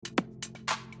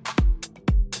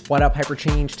What up,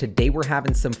 Hyperchange? Today we're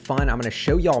having some fun. I'm going to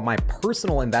show y'all my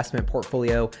personal investment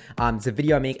portfolio. It's a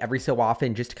video I make every so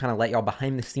often just to kind of let y'all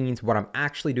behind the scenes what I'm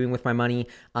actually doing with my money.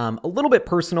 A little bit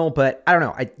personal, but I don't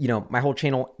know. My whole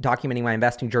channel documenting my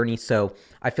investing journey, so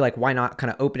I feel like why not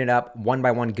kind of open it up one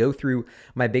by one, go through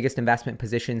my biggest investment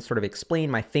positions, sort of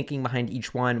explain my thinking behind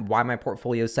each one, why my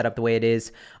portfolio is set up the way it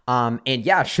is. And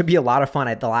yeah, it should be a lot of fun.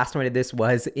 The last time I did this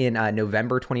was in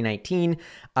November 2019.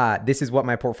 This is what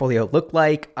my portfolio looked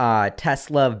like.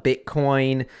 Tesla,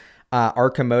 Bitcoin,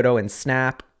 Arcimoto, and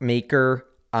Snap, Maker,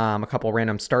 a couple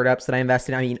random startups that I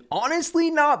invested in. I mean, honestly,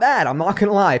 not bad. I'm not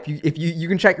gonna lie. If you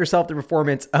can check yourself the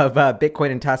performance of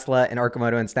Bitcoin and Tesla and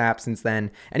Arcimoto and Snap since then,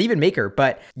 and even Maker.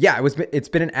 But yeah, it's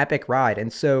been an epic ride.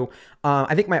 And so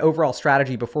I think my overall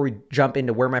strategy before we jump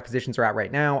into where my positions are at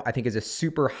right now, I think is a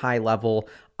super high level,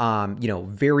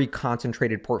 very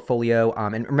concentrated portfolio.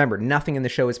 And remember, nothing in the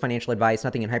show is financial advice.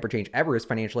 Nothing in Hyperchange ever is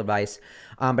financial advice.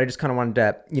 But I just kind of wanted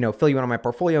to, fill you in on my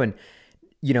portfolio and,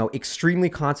 extremely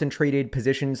concentrated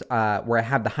positions where I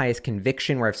have the highest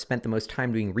conviction, where I've spent the most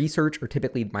time doing research, are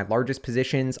typically my largest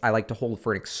positions. I like to hold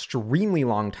for an extremely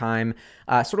long time,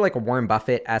 sort of like a Warren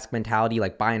Buffett-esque mentality,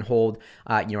 like buy and hold.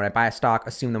 When I buy a stock,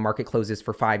 assume the market closes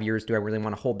for 5 years. Do I really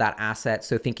want to hold that asset?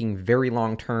 So thinking very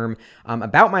long-term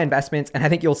about my investments. And I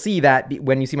think you'll see that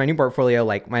when you see my new portfolio,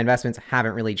 like my investments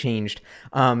haven't really changed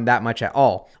that much at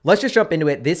all. Let's just jump into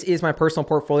it. This is my personal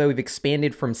portfolio. We've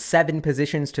expanded from 7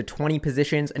 positions to 20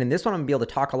 positions. And in this one, I'm gonna be able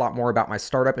to talk a lot more about my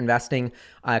startup investing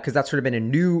because that's sort of been a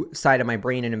new side of my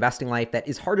brain and investing life that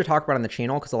is hard to talk about on the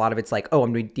channel because a lot of it's like, oh,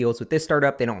 I'm doing deals with this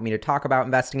startup. They don't want me to talk about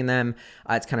investing in them.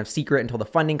 It's kind of secret until the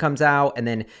funding comes out. And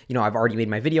then, I've already made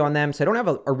my video on them. So I don't have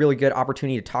a really good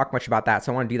opportunity to talk much about that.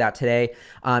 So I want to do that today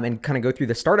and kind of go through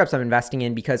the startups I'm investing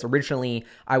in because originally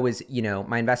I was,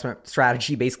 my investment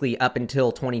strategy basically up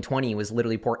until 2020 was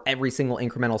literally pour every single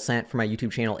incremental cent from my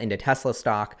YouTube channel into Tesla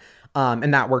stock.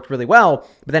 And that worked really well.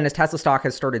 But then as Tesla stock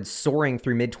has started soaring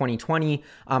through mid 2020,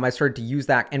 I started to use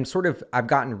that and I've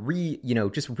gotten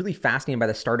just really fascinated by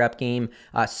the startup game.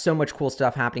 So much cool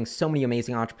stuff happening, so many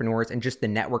amazing entrepreneurs, and just the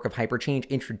network of Hyperchange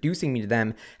introducing me to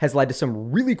them has led to some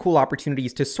really cool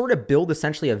opportunities to sort of build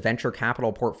essentially a venture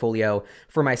capital portfolio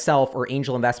for myself, or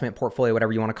angel investment portfolio,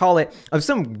 whatever you want to call it, of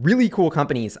some really cool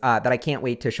companies that I can't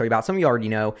wait to show you about. Some of you already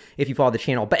know if you follow the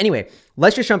channel. But anyway,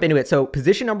 let's just jump into it. So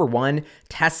position number 1,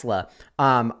 Tesla.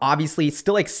 Obviously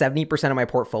still like 70% of my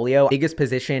portfolio. Biggest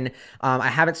position. I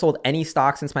haven't sold any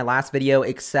stock since my last video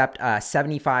except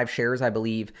 75 shares, I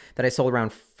believe, that I sold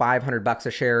around $500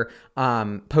 a share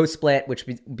post split,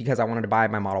 because I wanted to buy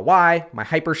my Model Y, my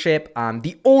Hypership.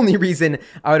 The only reason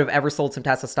I would have ever sold some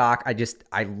Tesla stock,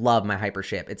 I love my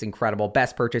Hypership. It's incredible.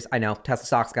 Best purchase. I know Tesla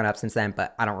stock's gone up since then,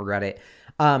 but I don't regret it.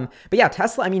 But yeah,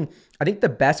 Tesla, I think the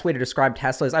best way to describe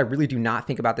Tesla is I really do not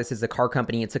think about this as a car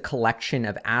company. It's a collection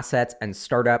of assets and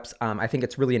startups. I think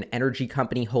it's really an energy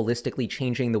company, holistically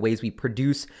changing the ways we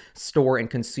produce, store, and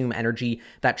consume energy.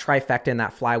 That trifecta and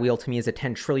that flywheel to me is a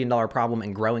 $10 trillion problem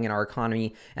and growing in our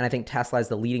economy. And I think Tesla is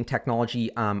the leading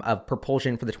technology of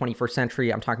propulsion for the 21st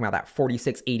century. I'm talking about that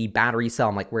 4680 battery cell.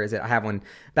 I'm like, where is it? I have one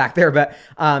back there. But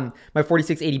my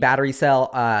 4680 battery cell,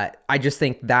 I just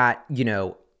think that,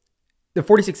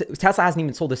 Tesla hasn't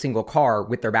even sold a single car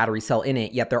with their battery cell in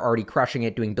it, yet they're already crushing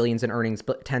it, doing billions in earnings,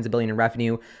 tens of billion in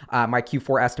revenue. My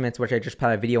Q4 estimates, which I just put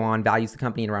a video on, values the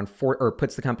company at around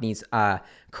puts the company's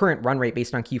current run rate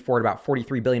based on Q4 at about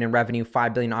 43 billion in revenue,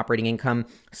 5 billion in operating income.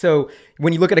 So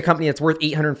when you look at a company that's worth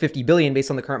 850 billion based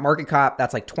on the current market cap,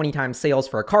 that's like 20 times sales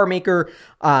for a car maker,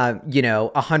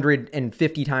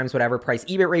 150 times whatever price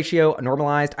EBIT ratio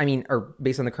normalized, or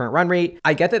based on the current run rate.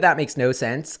 I get that makes no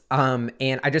sense.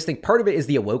 And I just think part of it is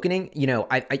the awakening.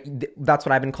 That's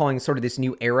what I've been calling sort of this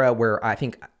new era where I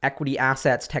think equity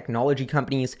assets, technology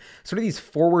companies, sort of these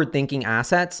forward-thinking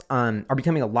assets are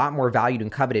becoming a lot more valued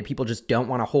and coveted. People just don't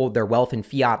want to hold their wealth in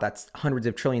fiat. That's hundreds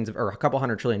of trillions or a couple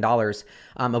 $100 trillion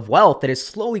of wealth that is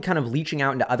slowly kind of leaching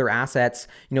out into other assets.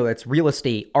 It's real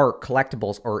estate, art,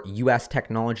 collectibles, or U.S.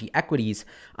 technology equities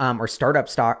or startup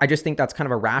stock. I just think that's kind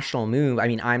of a rational move.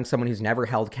 I'm someone who's never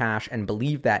held cash and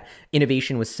believed that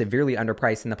innovation was severely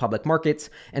underpriced in the public markets.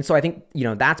 And so I think,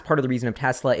 that's part of the reason of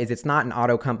Tesla is it's not an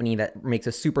auto company that makes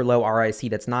a super low ROIC,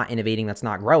 that's not innovating, that's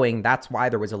not growing. That's why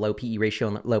there was a low PE ratio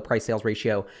and low price sales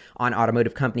ratio on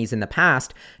automotive companies in the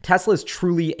past. Tesla is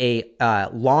truly a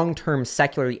long-term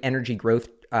secular energy growth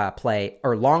play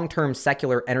or long-term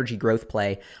secular energy growth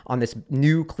play on this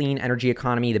new clean energy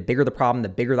economy. The bigger the problem, the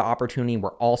bigger the opportunity.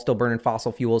 We're all still burning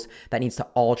fossil fuels. That needs to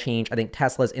all change. I think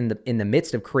Tesla's in the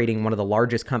midst of creating one of the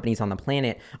largest companies on the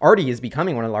planet. Already is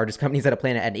becoming one of the largest companies on the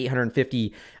planet at an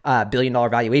 $850 billion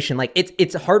valuation. Like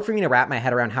it's hard for me to wrap my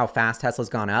head around how fast Tesla's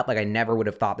gone up. Like I never would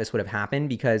have thought this would have happened,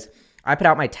 because I put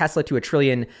out my Tesla to a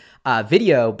trillion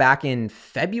video back in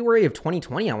February of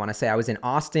 2020. I want to say I was in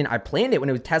Austin. I planned it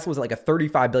when Tesla was like a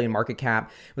 35 billion market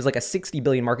cap. It was like a 60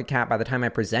 billion market cap by the time I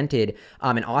presented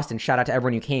in Austin. Shout out to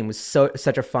everyone who came. It was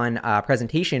such a fun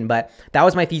presentation. But that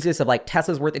was my thesis of like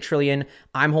Tesla's worth a trillion.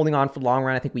 I'm holding on for the long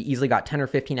run. I think we easily got 10 or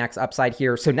 15x upside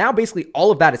here. So now basically all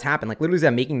of that has happened. Like literally as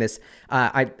I'm making this,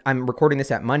 I'm recording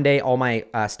this at Monday. All my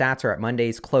stats are at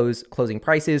Monday's closing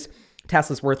prices.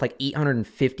 Tesla's worth like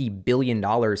 $850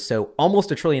 billion. So almost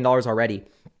 $1 trillion already.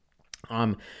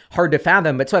 Hard to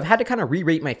fathom, but so I've had to kind of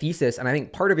re-rate my thesis, and I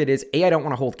think part of it is I don't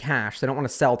want to hold cash, so I don't want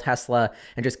to sell Tesla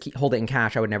and just hold it in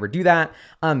cash. I would never do that.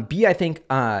 B, I think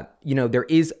there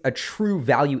is a true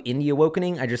value in the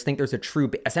awakening. I just think there's a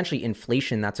true, essentially,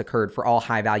 inflation that's occurred for all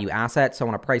high value assets, so I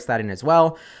want to price that in as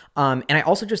well. And I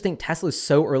also just think Tesla is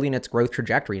so early in its growth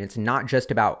trajectory, and it's not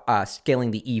just about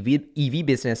scaling the EV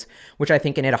business, which I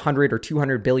think can hit 100 or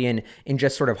 200 billion in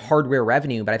just sort of hardware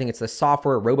revenue, but I think it's the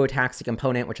software robotaxi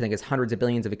component, which I think is hundreds of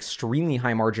billions of extremely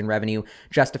high margin revenue,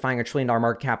 justifying $1 trillion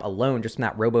market cap alone just from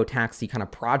that robotaxi kind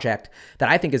of project that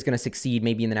I think is going to succeed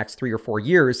maybe in the next 3 or 4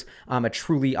 years, a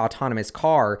truly autonomous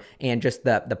car, and just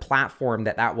the platform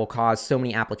that will cause so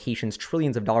many applications,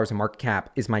 trillions of dollars in market cap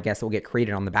is my guess that will get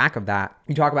created on the back of that.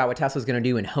 You talk about what Tesla's going to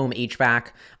do in home HVAC,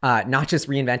 not just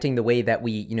reinventing the way that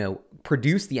we,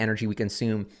 produce the energy we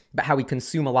consume, but how we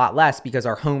consume a lot less because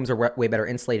our homes are way better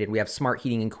insulated. We have smart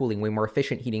heating and cooling, way more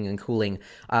efficient heating and cooling.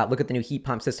 Look at the new heat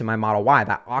pump system, my Model Y.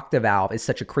 That Octavalve is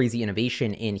such a crazy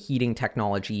innovation in heating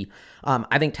technology.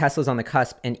 I think Tesla's on the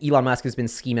cusp, and Elon Musk has been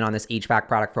scheming on this HVAC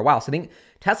product for a while. So I think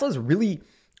Tesla's really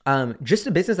just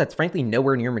a business that's frankly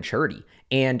nowhere near maturity.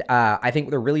 And I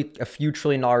think they're really a few $1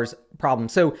 trillion problem.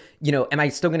 So, am I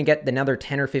still going to get another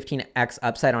 10 or 15x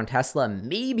upside on Tesla?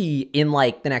 Maybe in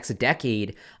like the next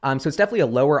decade. So it's definitely a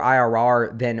lower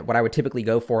IRR than what I would typically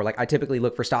go for. Like I typically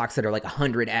look for stocks that are like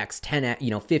 100x, 10x,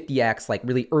 50x, like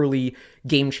really early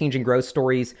game-changing growth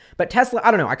stories. But Tesla,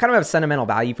 I don't know. I kind of have sentimental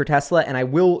value for Tesla, and I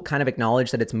will kind of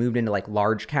acknowledge that it's moved into like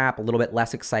large cap, a little bit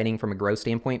less exciting from a growth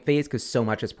standpoint phase because so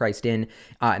much is priced in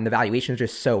and the valuation is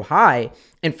just so high.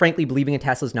 And frankly, believing in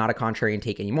Tesla is not a contrarian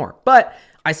take anymore. But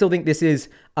I still think this is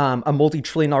a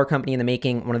multi-trillion-dollar company in the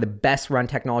making, one of the best-run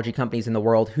technology companies in the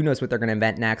world. Who knows what they're going to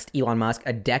invent next? Elon Musk,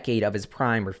 a decade of his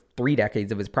prime or 3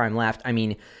 decades of his prime left. I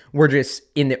mean, we're just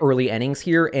in the early innings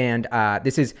here, and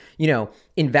this is,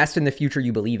 invest in the future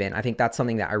you believe in. I think that's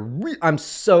something that I'm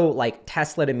so like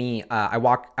Tesla to me. I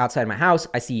walk outside my house,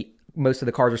 I see most of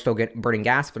the cars are still burning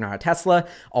gas if they're not a Tesla.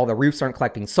 All the roofs aren't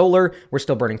collecting solar. We're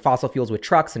still burning fossil fuels with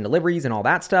trucks and deliveries and all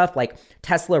that stuff. Like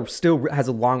Tesla still has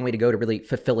a long way to go to really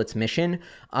fulfill its mission.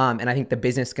 And I think the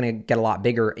business is going to get a lot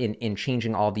bigger in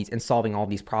changing all of these and solving all of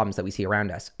these problems that we see around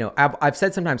us. I've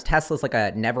said sometimes Tesla's like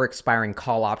a never expiring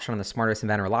call option on the smartest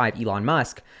inventor alive, Elon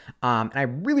Musk. And I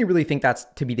really, really think that's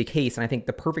to be the case. And I think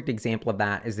the perfect example of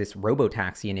that is this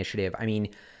robotaxi initiative. I mean,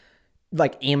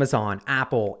 like Amazon,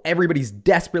 Apple, everybody's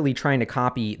desperately trying to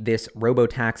copy this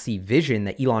robotaxi vision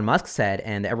that Elon Musk said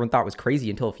and that everyone thought was crazy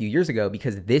until a few years ago,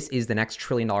 because this is the next $1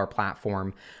 trillion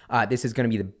platform. This is going to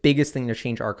be the biggest thing to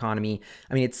change our economy.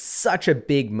 I mean, it's such a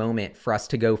big moment for us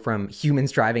to go from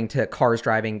humans driving to cars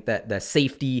driving, the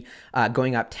safety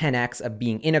going up 10x of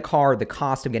being in a car, the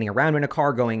cost of getting around in a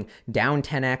car going down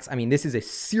 10x. I mean, this is a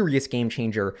serious game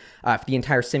changer for the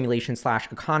entire simulation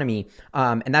 / economy.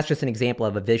 And that's just an example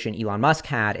of a vision Elon Musk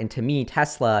had. And to me,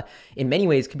 Tesla in many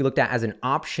ways could be looked at as an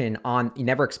option on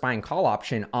never expiring call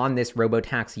option on this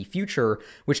robotaxi future,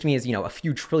 which to me is, a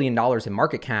few $1 trillion in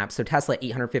market cap. So Tesla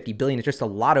 $850 billion is just a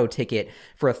lotto ticket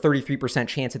for a 33%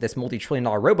 chance at this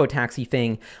multi-trillion-dollar robotaxi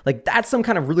thing. Like that's some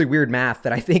kind of really weird math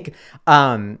that I think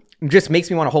just makes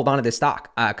me want to hold on to this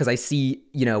stock because I see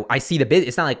the bit.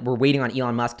 It's not like we're waiting on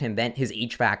Elon Musk to invent his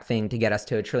HVAC thing to get us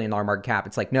to $1 trillion market cap.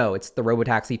 It's like, no, it's the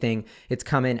robotaxi thing. It's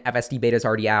coming. FSD beta is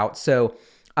already out. So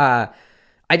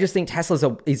I just think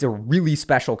Tesla is a really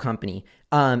special company.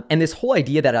 And this whole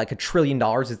idea that like $1 trillion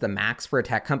is the max for a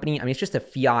tech company, I mean, it's just a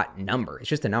fiat number. It's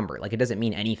just a number. Like it doesn't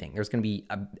mean anything. There's going to be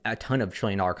a ton of $1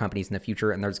 trillion companies in the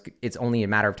future, and it's only a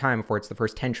matter of time before it's the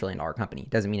first $10 trillion company. It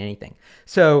doesn't mean anything.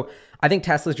 So I think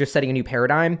Tesla's just setting a new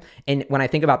paradigm. And when I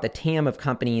think about the TAM of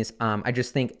companies, I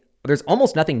just think there's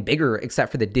almost nothing bigger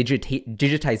except for the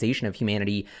digitization of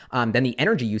humanity than the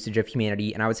energy usage of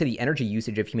humanity. And I would say the energy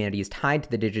usage of humanity is tied to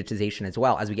the digitization as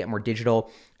well. As we get more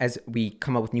digital, as we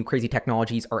come up with new crazy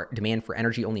technologies, our demand for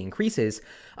energy only increases.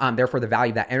 Therefore, the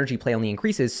value of that energy play only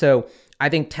increases. So I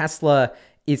think Tesla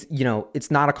is, it's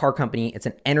not a car company. It's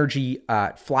an energy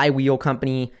flywheel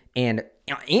company, and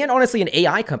honestly an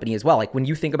AI company as well. Like when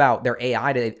you think about their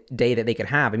AI day that they could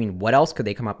have, I mean, what else could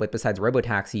they come up with besides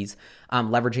robotaxis,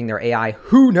 leveraging their AI?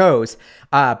 Who knows?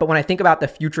 But when I think about the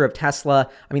future of Tesla,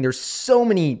 I mean, there's so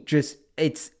many just I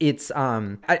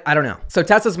don't know. So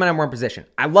Tesla's my number one position.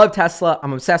 I love Tesla.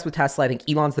 I'm obsessed with Tesla. I think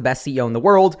Elon's the best CEO in the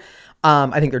world.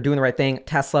 I think they're doing the right thing.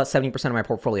 Tesla, 70% of my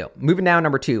portfolio. Moving down,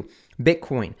 number 2,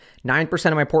 Bitcoin, 9%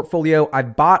 of my portfolio. I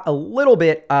bought a little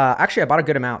bit. Actually, I bought a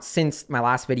good amount since my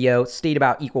last video. Stayed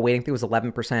about equal weight. I think it was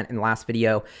 11% in the last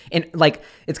video. And like,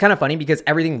 it's kind of funny because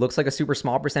everything looks like a super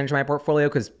small percentage of my portfolio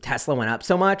because Tesla went up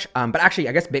so much. But actually,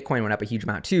 I guess Bitcoin went up a huge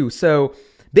amount too. So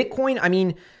Bitcoin, I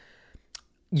mean,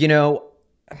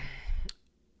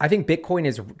 I think Bitcoin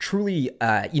is truly,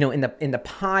 in the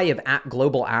pie of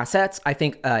global assets. I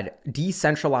think a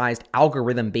decentralized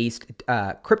algorithm-based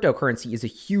cryptocurrency is a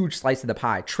huge slice of the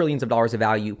pie. Trillions of dollars of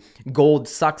value. Gold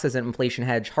sucks as an inflation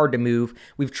hedge, hard to move.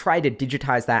 We've tried to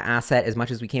digitize that asset as much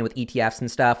as we can with ETFs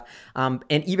and stuff. And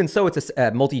even so, it's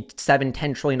a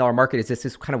multi-$7-10 trillion market. Is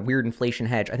this kind of weird inflation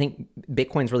hedge? I think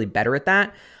Bitcoin's really better at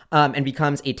that. And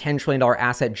becomes a $10 trillion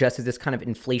asset just as this kind of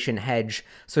inflation hedge,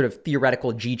 sort of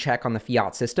theoretical G-check on the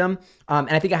fiat system. And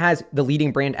I think it has the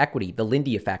leading brand equity, the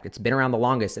Lindy effect. It's been around the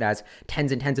longest. It has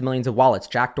tens and tens of millions of wallets.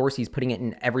 Jack Dorsey's putting it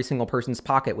in every single person's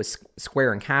pocket with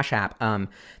Square and Cash App.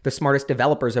 The smartest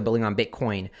developers are building on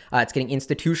Bitcoin. It's getting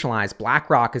institutionalized.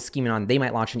 BlackRock is scheming on, they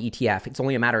might launch an ETF. It's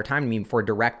only a matter of time to me before a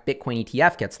direct Bitcoin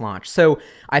ETF gets launched. So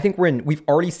I think we've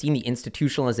already seen the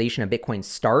institutionalization of Bitcoin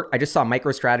start. I just saw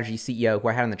MicroStrategy CEO, who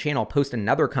I had on the channel, post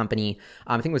another company.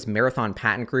 I think it was Marathon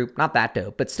Patent Group. Not that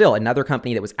dope, but still another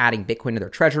company that was adding Bitcoin to their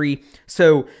treasury.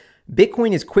 So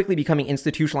Bitcoin is quickly becoming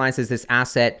institutionalized as this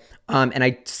asset. And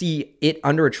I see it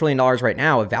under $1 trillion right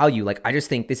now of value. Like, I just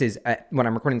think this is, when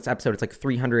I'm recording this episode, it's like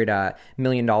 $300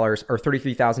 million or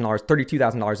 $33,000,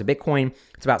 $32,000 of Bitcoin.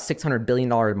 It's about $600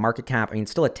 billion market cap. I mean,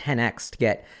 still a 10x to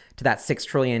get to that 6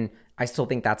 trillion. I still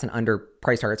think that's an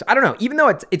underpriced target. So I don't know, even though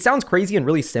it sounds crazy and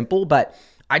really simple, but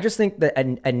I just think that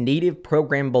a native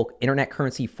programmable internet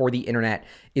currency for the internet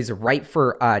is ripe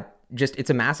for it's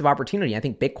a massive opportunity. I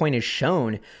think Bitcoin is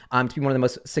shown to be one of the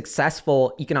most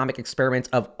successful economic experiments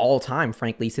of all time,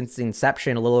 frankly, since its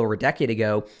inception a little over a decade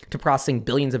ago, to processing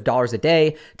billions of dollars a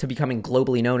day, to becoming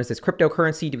globally known as this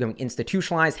cryptocurrency, to becoming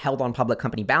institutionalized, held on public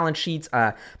company balance sheets,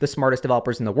 the smartest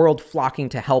developers in the world flocking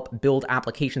to help build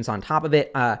applications on top of it.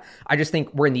 I just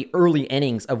think we're in the early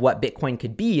innings of what Bitcoin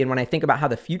could be. And when I think about how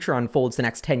the future unfolds the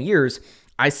next 10 years,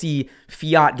 I see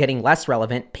fiat getting less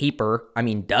relevant, paper, and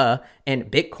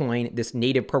Bitcoin, this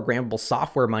native programmable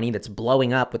software money that's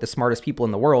blowing up with the smartest people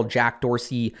in the world, Jack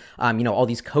Dorsey, all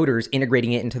these coders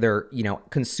integrating it into their,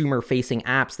 consumer-facing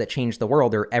apps that change the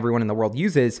world or everyone in the world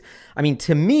uses.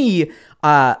 To me,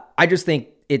 I just think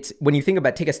it's, when you think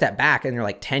about, take a step back and you're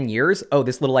like 10 years,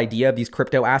 this little idea of these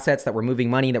crypto assets that were moving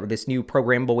money, that were this new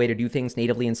programmable way to do things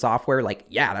natively in software, like,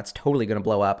 yeah, that's totally going to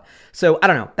blow up. So I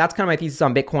don't know. That's kind of my thesis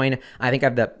on Bitcoin. I think I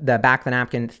have the back of the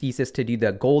napkin thesis to do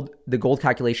the gold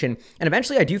calculation. And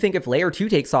eventually I do think if layer 2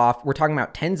 takes off, we're talking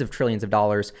about tens of trillions of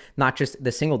dollars, not just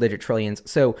the single digit trillions.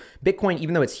 So Bitcoin,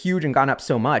 even though it's huge and gone up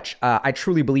so much, I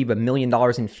truly believe $1 million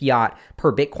in fiat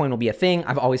per Bitcoin will be a thing.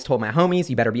 I've always told my homies,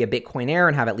 you better be a Bitcoinaire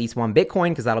and have at least one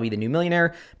Bitcoin, because that'll be the new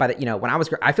millionaire. But when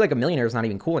I feel like a millionaire is not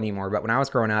even cool anymore. But when I was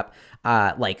growing up,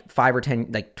 like 5 or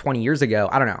 10, like 20 years ago,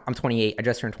 I don't know, I'm 28, I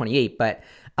just turned 28, but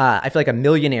I feel like a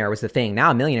millionaire was the thing.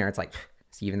 Now a millionaire, it's like,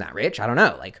 is he even that rich? I don't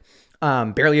know. Like,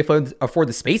 barely afford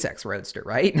the SpaceX Roadster,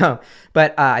 right? No,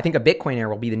 but I think a Bitcoinaire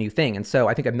will be the new thing. And so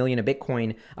I think $1 million of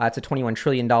Bitcoin, it's a $21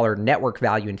 trillion network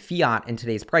value in fiat in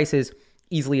today's prices.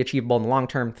 Easily achievable in the long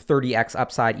term, 30x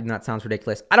upside, even though that sounds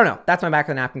ridiculous. I don't know. That's my back of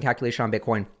the napkin calculation on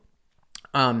Bitcoin.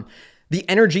 The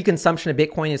energy consumption of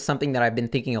Bitcoin is something that I've been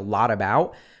thinking a lot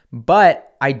about,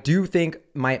 but I do think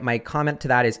my comment to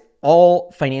that is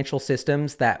all financial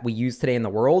systems that we use today in the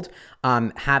world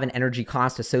have an energy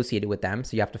cost associated with them.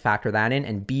 So you have to factor that in.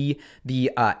 And B,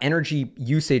 the energy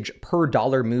usage per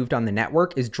dollar moved on the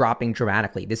network is dropping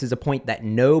dramatically. This is a point that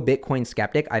no Bitcoin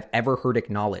skeptic I've ever heard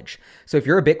acknowledge. So if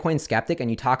you're a Bitcoin skeptic and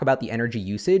you talk about the energy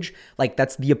usage, like,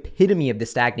 that's the epitome of the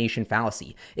stagnation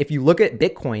fallacy. If you look at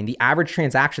Bitcoin, the average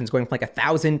transaction is going from like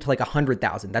 1,000 to like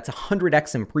 100,000. That's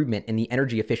 100x improvement in the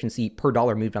energy efficiency per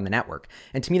dollar moved on the network.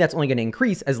 And to me, that's only going to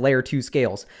increase as layer 2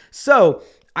 scales. So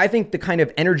I think the kind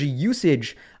of energy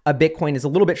usage of Bitcoin is a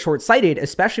little bit short-sighted,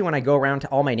 especially when I go around to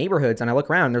all my neighborhoods and I look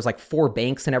around, there's like 4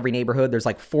 banks in every neighborhood. There's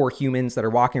like 4 humans that are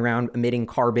walking around emitting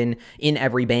carbon in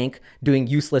every bank, doing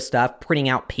useless stuff, printing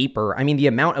out paper. I mean, the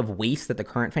amount of waste that the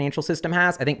current financial system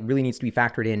has, I think really needs to be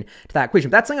factored in to that equation.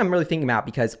 But that's something I'm really thinking about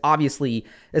because obviously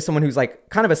as someone who's like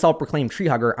kind of a self-proclaimed tree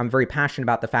hugger, I'm very passionate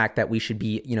about the fact that we should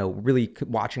be, really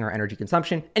watching our energy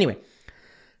consumption. Anyway,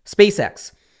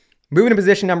 SpaceX. Moving to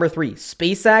position number 3,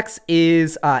 SpaceX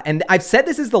is, and I've said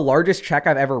this is the largest check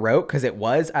I've ever wrote because it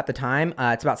was at the time.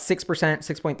 It's about 6%,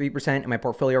 6.3% in my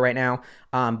portfolio right now.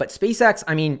 But SpaceX,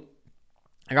 I mean,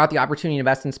 I got the opportunity to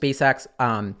invest in SpaceX.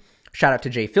 Shout out to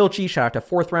Jay Filchi, shout out to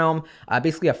Fourth Realm.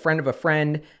 Basically, a friend of a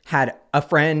friend had a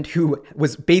friend who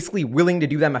was basically willing to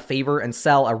do them a favor and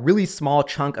sell a really small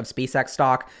chunk of SpaceX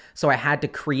stock. So I had to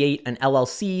create an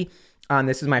LLC.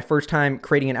 This is my first time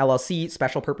creating an LLC,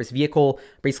 special purpose vehicle,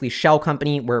 basically shell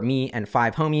company where me and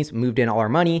 5 homies moved in all our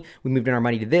money. We moved in our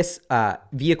money to this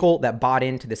vehicle that bought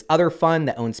into this other fund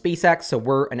that owns SpaceX. So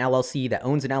we're an LLC that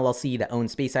owns an LLC that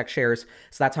owns SpaceX shares.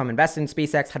 So that's how I'm invested in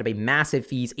SpaceX. Had to pay massive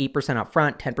fees, 8%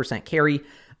 upfront, 10% carry.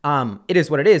 It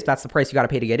is what it is. That's the price you got to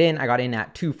pay to get in. I got in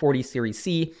at 240 Series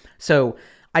C. So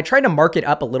I tried to mark it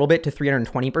up a little bit to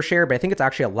 320 per share, but I think it's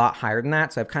actually a lot higher than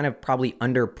that. So I've kind of probably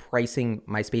underpricing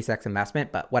my SpaceX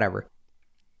investment, but whatever.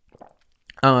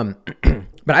 But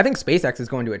I think SpaceX is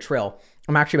going to a trill.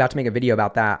 I'm actually about to make a video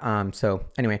about that. So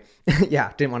anyway,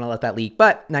 yeah, didn't want to let that leak,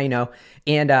 but now you know.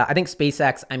 And I think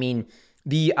SpaceX, I mean,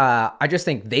 I just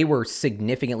think they were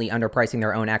significantly underpricing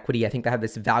their own equity. I think they had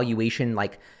this valuation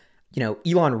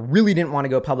Elon really didn't want to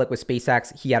go public with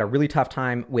SpaceX. He had a really tough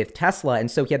time with Tesla.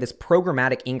 And so he had this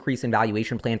programmatic increase in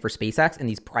valuation plan for SpaceX and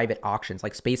these private auctions.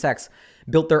 Like SpaceX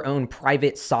built their own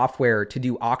private software to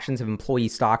do auctions of employee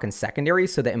stock and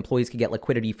secondaries so that employees could get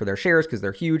liquidity for their shares because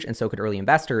they're huge and so could early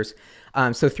investors.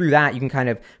 So through that, you can kind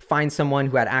of find someone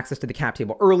who had access to the cap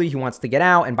table early who wants to get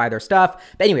out and buy their stuff.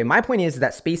 But anyway, my point is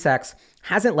that SpaceX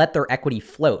hasn't let their equity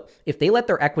float. If they let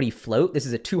their equity float, this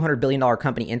is a $200 billion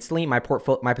company instantly. My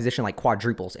position like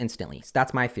quadruples instantly. So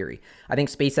that's my theory. I think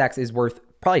SpaceX is worth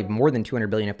probably more than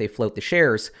 $200 billion if they float the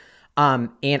shares.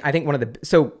 And I think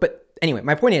but anyway,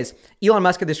 my point is Elon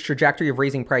Musk had this trajectory of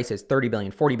raising prices, 30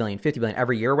 billion, 40 billion, 50 billion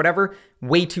every year or whatever,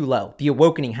 way too low. The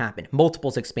awakening happened.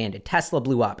 Multiples expanded. Tesla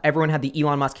blew up. Everyone had the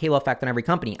Elon Musk halo effect on every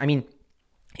company. I mean,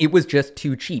 it was just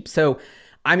too cheap. So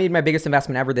I made my biggest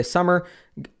investment ever this summer.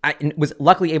 I was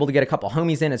luckily able to get a couple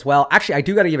homies in as well. Actually, I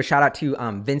do got to give a shout out to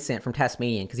Vincent from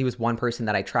Tasmanian because he was one person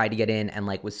that I tried to get in and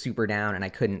was super down and I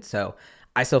couldn't. So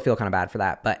I still feel kind of bad for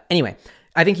that. But anyway,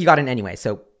 I think he got in anyway.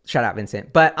 So shout out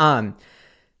Vincent. But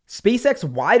SpaceX,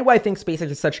 why do I think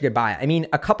SpaceX is such a good buy? I mean,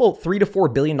 $3 to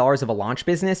 $4 billion of a launch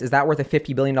business, is that worth a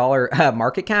 $50 billion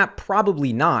market cap?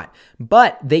 Probably not.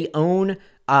 But they own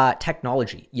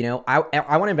technology. I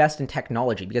want to invest in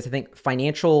technology because I think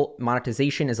financial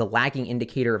monetization is a lagging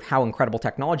indicator of how incredible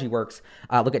technology works.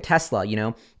 Look at Tesla.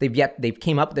 They've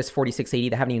came up with this 4680.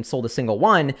 They haven't even sold a single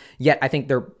one yet. I think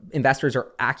their investors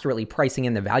are accurately pricing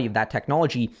in the value of that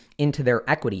technology into their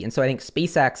equity. And so I think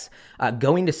SpaceX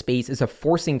going to space is a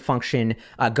forcing function.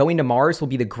 Going to Mars will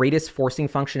be the greatest forcing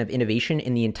function of innovation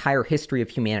in the entire history of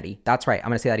humanity. That's right. I'm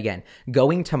going to say that again.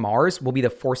 Going to Mars will be the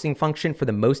forcing function for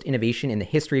the most innovation in the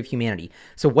history of humanity.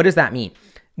 So what does that mean?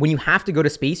 When you have to go to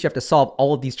space, you have to solve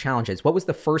all of these challenges. What was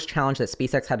the first challenge that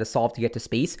SpaceX had to solve to get to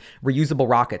space? Reusable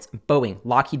rockets. Boeing,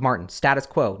 Lockheed Martin, status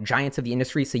quo, giants of the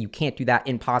industry say you can't do that,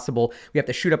 impossible. We have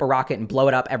to shoot up a rocket and blow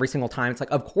it up every single time. It's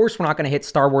like, of course we're not going to hit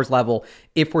Star Wars level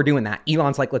if we're doing that.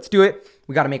 Elon's like, let's do it.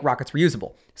 We got to make rockets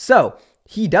reusable. So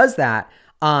he does that.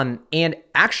 And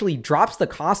actually drops the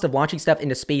cost of launching stuff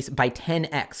into space by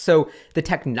 10x. So the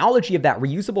technology of that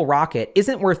reusable rocket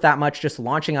isn't worth that much just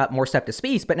launching up more stuff to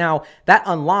space, but now that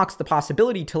unlocks the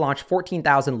possibility to launch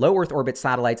 14,000 low Earth orbit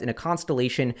satellites in a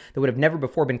constellation that would have never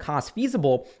before been cost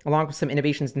feasible, along with some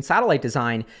innovations in satellite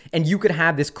design. And you could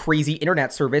have this crazy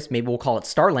internet service, maybe we'll call it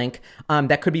Starlink,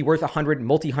 that could be worth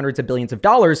multi-hundreds of billions of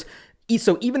dollars.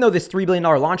 So even though this $3 billion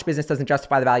launch business doesn't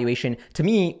justify the valuation, to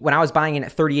me, when I was buying in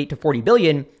at 38 to 40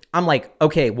 billion, I'm like,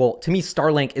 okay, well, to me,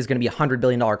 Starlink is going to be a $100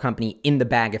 billion company in the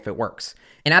bag if it works.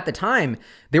 And at the time,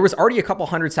 there was already a couple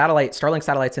hundred Starlink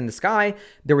satellites in the sky.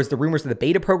 There was the rumors of the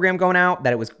beta program going out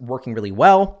that it was working really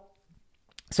well.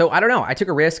 So I don't know. I took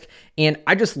a risk and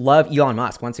I just love Elon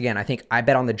Musk. Once again, I think I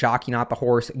bet on the jockey, not the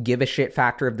horse. Give a shit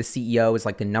factor of the CEO is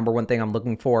like the number one thing I'm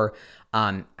looking for.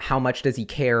 How much does he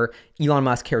care? Elon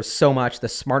Musk cares so much. The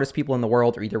smartest people in the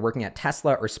world are either working at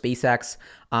Tesla or SpaceX.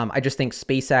 I just think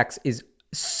SpaceX is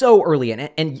so early.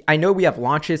 And I know we have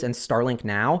launches and Starlink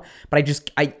now, but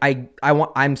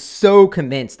I'm so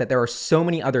convinced that there are so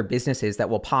many other businesses that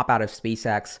will pop out of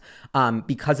SpaceX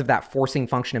because of that forcing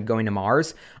function of going to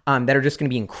Mars that are just going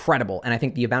to be incredible. And I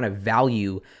think the amount of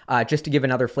value, just to give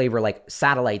another flavor, like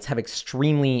satellites have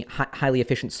extremely highly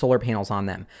efficient solar panels on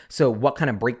them. So what kind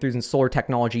of breakthroughs in solar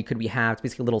technology could we have? It's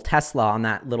basically a little Tesla on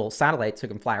that little satellite so it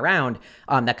can fly around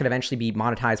that could eventually be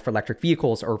monetized for electric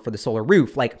vehicles or for the solar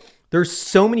roof. Like, there's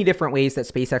so many different ways that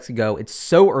SpaceX could go. It's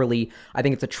so early. I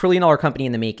think it's $1 trillion company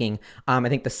in the making. I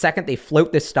think the second they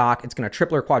float this stock, it's going to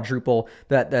triple or quadruple.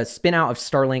 The spin out of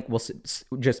Starlink will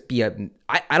just be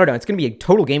I don't know. It's going to be a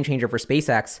total game changer for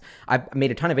SpaceX. I've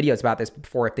made a ton of videos about this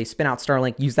before. If they spin out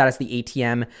Starlink, use that as the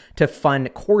ATM to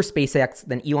fund core SpaceX,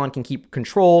 then Elon can keep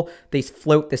control. They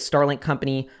float this Starlink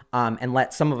company and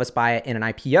let some of us buy it in an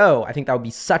IPO. I think that would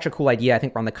be such a cool idea. I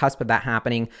think we're on the cusp of that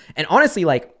happening. And honestly,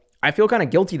 like, I feel kind of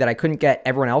guilty that I couldn't get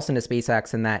everyone else into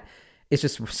SpaceX and that it's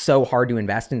just so hard to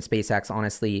invest in SpaceX,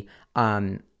 honestly,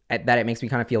 that it makes me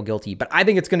kind of feel guilty. But I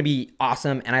think it's going to be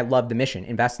awesome, and I love the mission.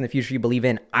 Invest in the future you believe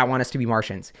in. I want us to be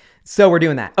Martians. So we're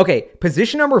doing that. Okay,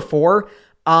 position number 4.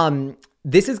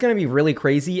 This is going to be really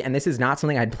crazy, and this is not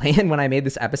something I'd planned when I made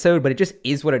this episode, but it just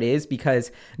is what it is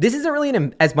because this isn't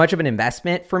really as much of an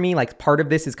investment for me. Like, part of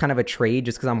this is kind of a trade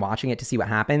just because I'm watching it to see what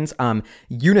happens.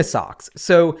 Unisocks.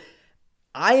 So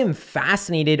I am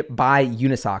fascinated by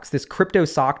Unisocks, this crypto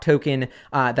sock token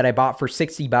that I bought for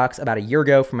 $60 about a year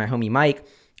ago from my homie Mike.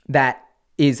 That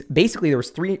is basically, there was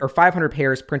 300 or 500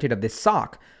 pairs printed of this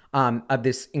sock, of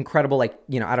this incredible, like,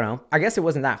 I don't know, I guess it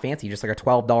wasn't that fancy, just like a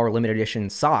 $12 limited edition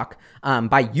sock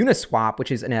by Uniswap,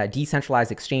 which is a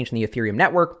decentralized exchange in the Ethereum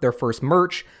network. Their first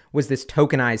merch was this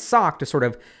tokenized sock to sort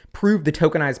of prove the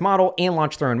tokenized model and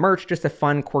launch their own merch. Just a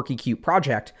fun, quirky, cute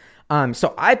project.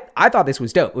 So I thought this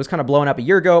was dope. It was kind of blowing up a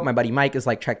year ago. My buddy Mike is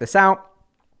like, check this out.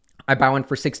 I buy one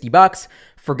for $60,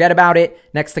 forget about it.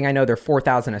 Next thing I know, they're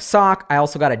 $4,000 a sock. I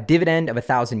also got a dividend of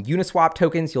 1,000 Uniswap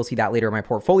tokens. You'll see that later in my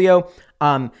portfolio.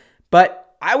 But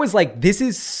I was like, this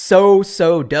is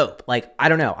so dope. Like, I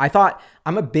don't know.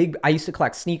 I used to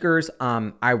collect sneakers.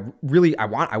 I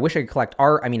wish I could collect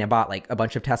art. I mean, I bought like a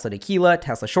bunch of Tesla tequila,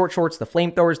 Tesla short shorts, the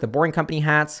flamethrowers, the Boring Company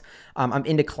hats. I'm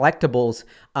into collectibles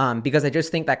because I just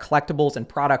think that collectibles and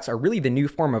products are really the new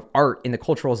form of art in the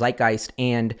cultural zeitgeist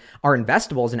and are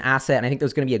investable as an asset. And I think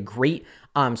there's going to be a great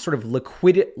sort of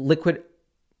liquid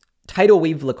tidal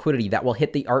wave liquidity that will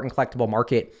hit the art and collectible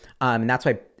market. And that's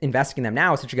why investing in them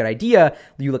now is such a good idea.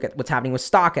 You look at what's happening with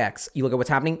StockX. You look at what's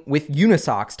happening with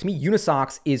Unisocks. To me,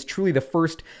 Unisocks is truly the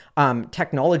first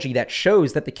technology that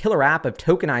shows that the killer app of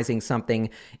tokenizing something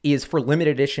is for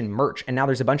limited edition merch. And now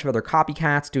there's a bunch of other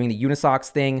copycats doing the Unisocks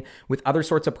thing with other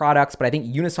sorts of products. But I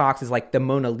think Unisocks is like the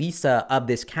Mona Lisa of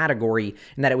this category,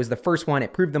 and that it was the first one.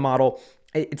 It proved the model.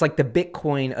 It's like the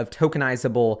Bitcoin of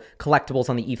tokenizable collectibles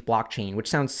on the ETH blockchain, which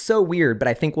sounds so weird, but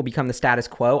I think will become the status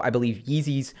quo. I believe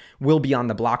Yeezys will be on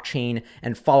the blockchain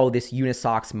and follow this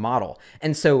Unisocks model.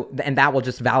 And that will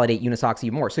just validate Unisocks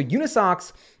even more. So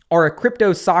Unisocks are a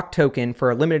crypto sock token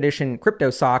for a limited edition crypto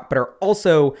sock, but are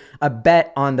also a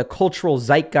bet on the cultural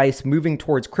zeitgeist moving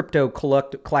towards crypto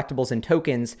collectibles and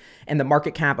tokens. And the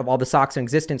market cap of all the socks in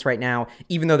existence right now,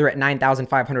 even though they're at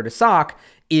 $9,500 a sock,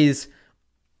 is,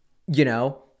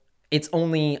 it's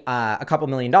only a couple $1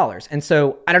 million. And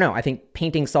so I don't know. I think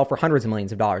paintings sell for hundreds of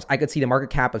millions of dollars. I could see the market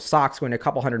cap of socks going to a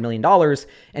couple $100 million,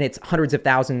 and it's hundreds of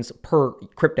thousands per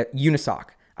crypto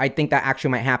Unisock. I think that actually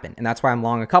might happen. And that's why I'm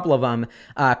long a couple of them,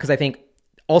 because I think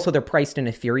also they're priced in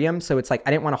Ethereum. So it's like,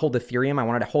 I didn't want to hold Ethereum. I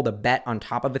wanted to hold a bet on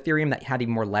top of Ethereum that had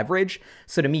even more leverage.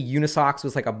 So to me, Unisocks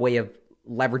was like a way of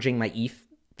leveraging my ETH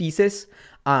thesis.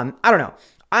 I don't know.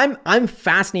 I'm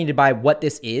fascinated by what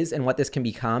this is and what this can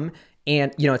become.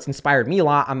 And, it's inspired me a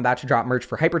lot. I'm about to drop merch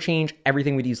for Hyperchange.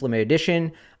 Everything we do is limited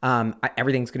edition.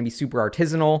 Everything's going to be super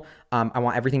artisanal. I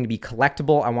want everything to be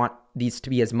collectible. I want these to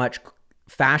be as much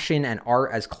fashion and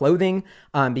art as clothing,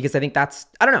 because I think that's,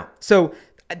 I don't know. So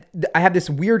I have this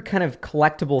weird kind of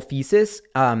collectible thesis,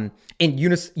 and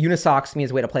Unisocks to me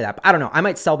is a way to play that. But I don't know. I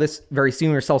might sell this very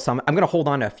soon or sell some. I'm going to hold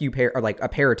on to a few pair, or like a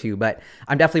pair or two, but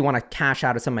I definitely want to cash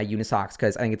out of some of my Unisocks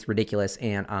because I think it's ridiculous.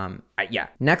 And yeah.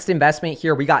 Next investment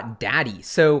here, we got Daddy.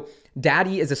 So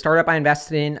Daddy is a startup I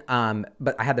invested in,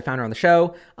 but I had the founder on the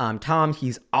show, Tom.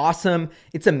 He's awesome.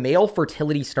 It's a male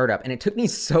fertility startup, and it took me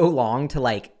so long to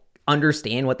like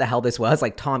understand what the hell this was.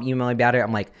 Like, Tom emailed me about it.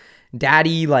 I'm like,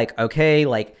 Daddy, like, okay,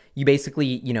 like, you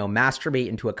basically, masturbate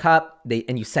into a cup,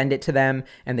 and you send it to them,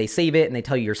 and they save it, and they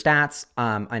tell you your stats,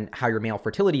 and how your male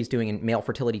fertility is doing, and male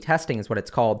fertility testing is what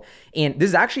it's called. And this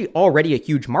is actually already a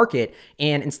huge market.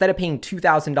 And instead of paying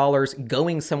 $2,000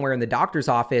 going somewhere in the doctor's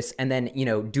office and then,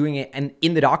 doing it and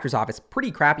in the doctor's office,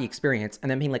 pretty crappy experience, and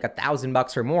then paying like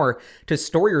 $1,000 or more to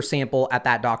store your sample at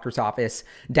that doctor's office,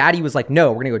 Daddy was like,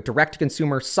 no, we're going to go direct to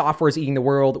consumer. Software is eating the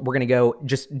world. We're going to go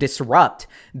just disrupt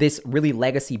this really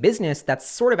legacy business that's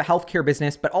sort of a healthcare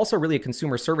business, but also really a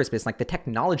consumer service business. Like, the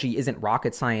technology isn't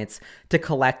rocket science to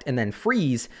collect and then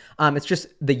freeze. It's just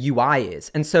the UI is.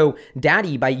 And so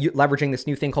Daddy, by leveraging this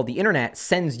new thing called the internet,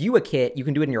 sends you a kit. You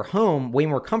can do it in your home, way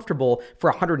more comfortable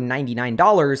for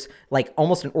 $199, like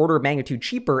almost an order of magnitude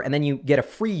cheaper. And then you get a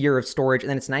free year of storage, and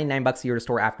then it's $99 a year to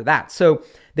store after that. So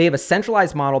they have a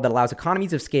centralized model that allows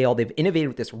economies of scale. They've innovated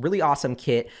with this really awesome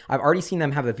kit. I've already seen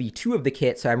them have a V2 of the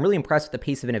kit, so I'm really impressed with the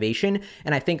pace of innovation.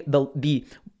 And I think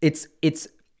it's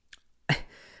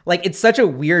like, it's such a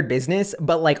weird business,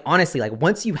 but like, honestly, like,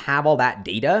 once you have all that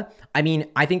data, I mean,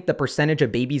 I think the percentage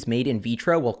of babies made in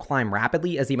vitro will climb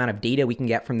rapidly as the amount of data we can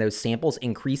get from those samples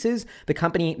increases. The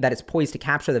company that is poised to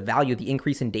capture the value of the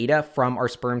increase in data from our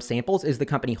sperm samples is the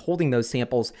company holding those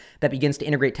samples that begins to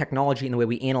integrate technology in the way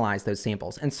we analyze those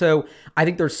samples. And so I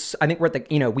think we're at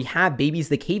the, we have babies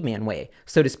the caveman way,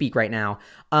 so to speak, right now.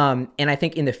 And I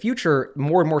think in the future,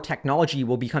 more and more technology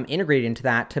will become integrated into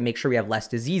that to make sure we have less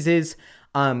diseases.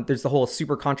 There's the whole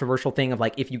super controversial thing of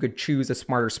like, if you could choose a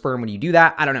smarter sperm when you do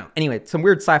that. I don't know. Anyway, some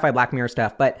weird sci-fi Black Mirror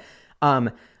stuff. But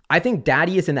I think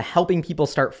Daddy is in the helping people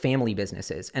start family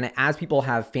businesses. And as people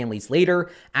have families later,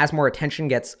 as more attention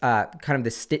gets kind of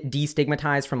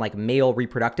destigmatized from like male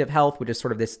reproductive health, which is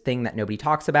sort of this thing that nobody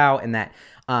talks about, and that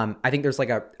I think there's like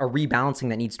a rebalancing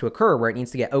that needs to occur where it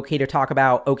needs to get okay to talk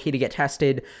about, okay to get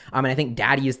tested. And I think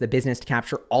Daddy is the business to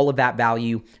capture all of that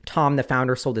value. Tom, the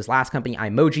founder, sold his last company,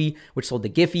 iMoji, which sold to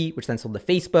Giphy, which then sold to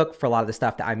Facebook for a lot of the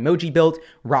stuff that iMoji built.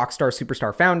 Rockstar,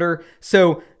 superstar founder.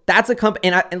 So that's a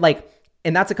company,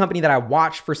 and that's a company that I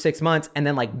watched for 6 months and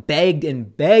then like begged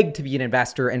to be an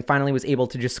investor, and finally was able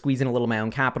to just squeeze in a little of my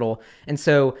own capital. And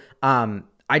so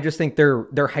I just think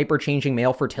they're hyper changing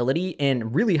male fertility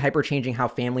and really hyper changing how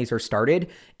families are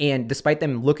started. And despite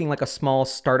them looking like a small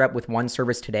startup with one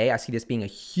service today, I see this being a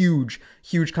huge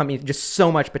company, just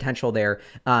so much potential there.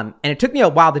 And it took me a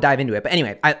while to dive into it. But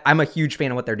anyway, I'm a huge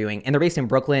fan of what they're doing. And they're based in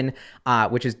Brooklyn,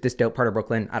 which is this dope part of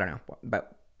Brooklyn. I don't know,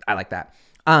 but I like that.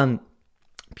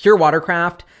 Pure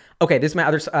Watercraft. Okay, this is my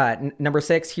other number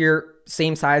 6 here.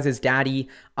 Same size as Daddy.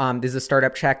 This is a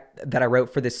startup check that I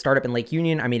wrote for this startup in Lake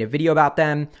Union. I made a video about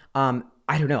them.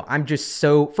 I don't know. I'm just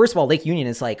so, first of all, Lake Union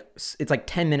is like, it's like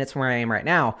 10 minutes from where I am right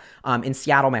now, in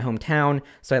Seattle, my hometown.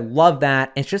 So I love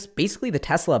that. It's just basically the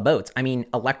Tesla boats. I mean,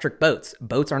 electric boats.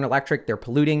 Boats aren't electric. They're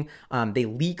polluting. They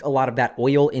leak a lot of that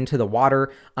oil into the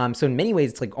water. So in many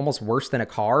ways, it's like almost worse than a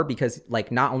car, because like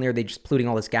not only are they just polluting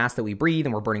all this gas that we breathe,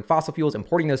 and we're burning fossil fuels,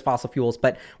 importing those fossil fuels,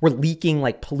 but we're leaking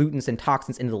like pollutants and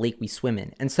toxins into the lake we swim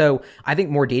in. And so I think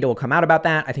more data will come out about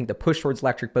that. I think the push towards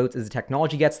electric boats as the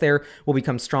technology gets there will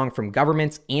become strong from governments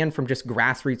and from just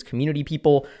grassroots community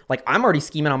people. Like, I'm already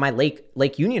scheming on my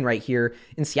Lake Union right here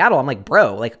in Seattle. I'm like,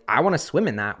 bro, like, I want to swim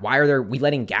in that. Why are we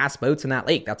letting gas boats in that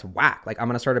lake? That's whack. Like, I'm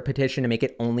going to start a petition to make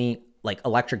it only like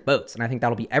electric boats. And I think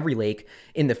that'll be every lake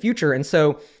in the future. And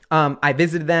so I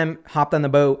visited them, hopped on the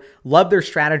boat, loved their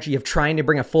strategy of trying to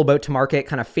bring a full boat to market,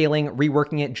 kind of failing,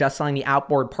 reworking it, just selling the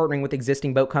outboard, partnering with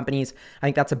existing boat companies. I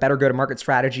think that's a better go-to-market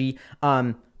strategy.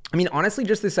 I mean, honestly,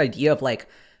 just this idea of like,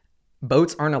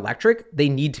 boats aren't electric. They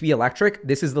need to be electric.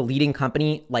 This is the leading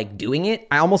company like doing it.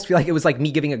 I almost feel like it was like me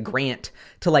giving a grant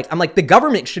to like, I'm like, the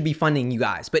government should be funding you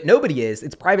guys, but nobody is.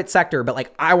 It's private sector, but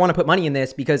like, I want to put money in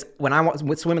this because when I want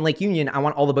to swim in Lake Union, I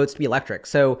want all the boats to be electric.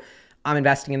 So I'm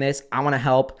investing in this. I want to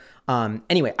help.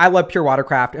 Anyway, I love Pure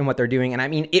Watercraft and what they're doing. And I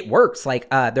mean, it works. Like,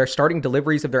 they're starting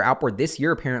deliveries of their outboard this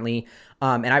year, apparently.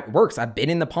 And it works. I've been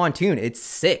in the pontoon. It's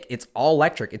sick. It's all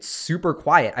electric. It's super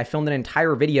quiet. I filmed an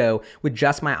entire video with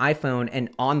just my iPhone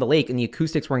and on the lake, and the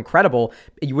acoustics were incredible.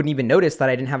 You wouldn't even notice that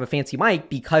I didn't have a fancy mic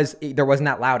because there wasn't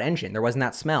that loud engine. There wasn't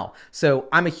that smell. So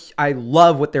I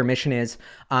love what their mission is.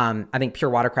 I think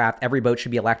Pure Watercraft, every boat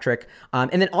should be electric.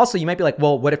 And then also you might be like,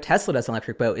 well, what if Tesla does an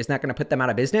electric boat? Isn't that going to put them out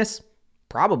of business?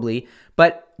 Probably.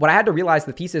 But what I had to realize,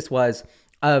 the thesis was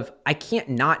of, I can't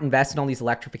not invest in all these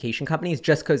electrification companies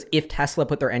just because if Tesla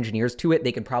put their engineers to it,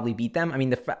 they could probably beat them. I mean,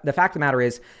 the fact of the matter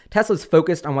is Tesla's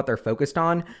focused on what they're focused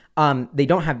on. They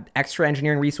don't have extra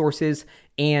engineering resources,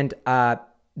 and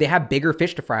they have bigger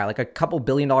fish to fry. Like a couple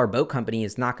 $billion boat company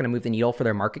is not going to move the needle for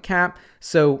their market cap.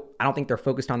 So I don't think they're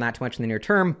focused on that too much in the near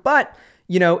term. But,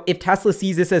 if Tesla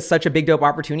sees this as such a big dope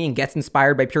opportunity and gets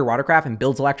inspired by pure watercraft and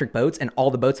builds electric boats and all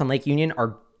the boats on Lake Union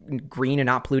are green and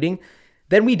not polluting,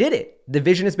 then we did it. The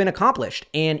vision has been accomplished.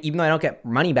 And even though I don't get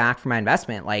money back for my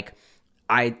investment, like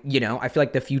I feel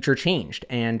like the future changed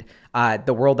and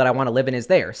the world that I want to live in is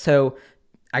there. So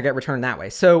I get returned that way.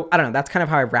 So I don't know. That's kind of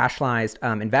how I've rationalized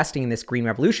investing in this green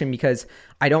revolution, because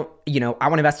I don't, I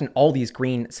want to invest in all these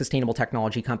green sustainable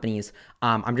technology companies.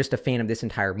 I'm just a fan of this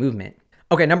entire movement.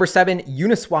 Okay, number 7,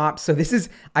 Uniswap. So this is,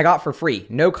 I got for free,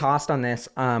 no cost on this,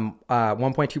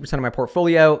 1.2% of my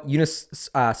portfolio.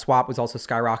 Uniswap was also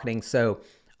skyrocketing. So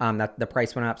that the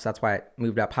price went up, so that's why it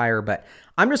moved up higher. But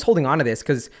I'm just holding on to this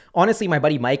because honestly, my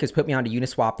buddy Mike has put me onto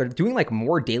Uniswap. They're doing like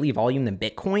more daily volume than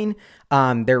Bitcoin.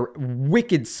 They're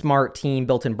wicked smart team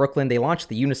built in Brooklyn. They launched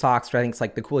the Unisox, which I think is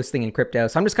like the coolest thing in crypto.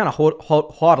 So I'm just kind of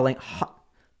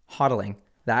hodling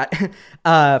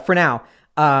that for now,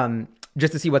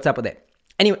 just to see what's up with it.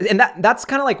 Anyway, and that's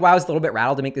kind of like why I was a little bit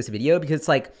rattled to make this video, because it's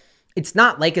like, it's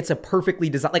not like it's a perfectly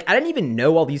designed, like I didn't even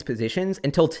know all these positions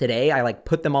until today. I like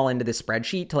put them all into this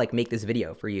spreadsheet to like make this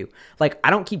video for you. Like I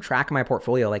don't keep track of my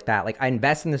portfolio like that. Like I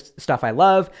invest in the stuff I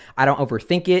love. I don't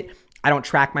overthink it. I don't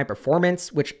track my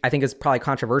performance, which I think is probably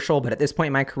controversial, but at this point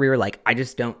in my career, like I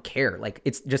just don't care. Like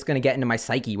it's just going to get into my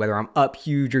psyche, whether I'm up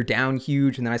huge or down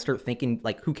huge. And then I start thinking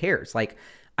like, who cares? Like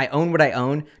I own what I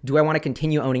own. Do I want to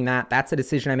continue owning that? That's a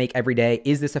decision I make every day.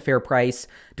 Is this a fair price?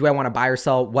 Do I want to buy or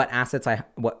sell what assets I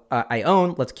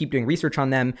own? Let's keep doing research on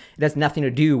them. It has nothing to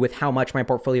do with how much my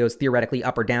portfolio is theoretically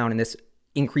up or down in this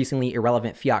increasingly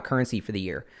irrelevant fiat currency for the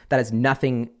year. That is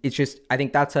nothing. It's just, I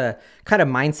think that's a kind of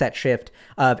mindset shift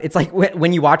of, it's like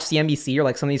when you watch CNBC or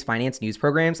like some of these finance news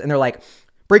programs and they're like,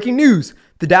 breaking news,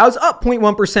 the Dow's up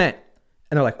 0.1%.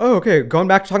 And they're like, oh, okay, going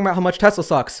back to talking about how much Tesla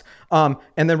sucks. And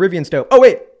then Rivian's dope. Oh,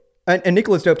 wait. And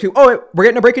Nikola's dope too. Oh, wait, we're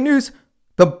getting a breaking news.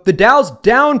 The Dow's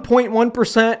down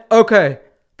 0.1%. Okay,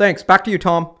 thanks. Back to you,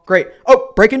 Tom. Great.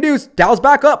 Oh, breaking news. Dow's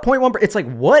back up 0.1%. It's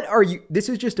like, what are you? This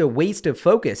is just a waste of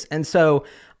focus. And so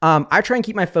I try and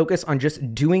keep my focus on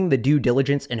just doing the due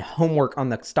diligence and homework on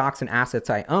the stocks and assets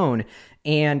I own.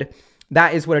 And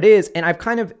that is what it is. And I've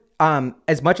kind of,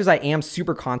 as much as I am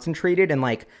super concentrated and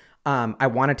like, I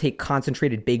want to take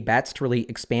concentrated big bets to really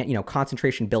expand,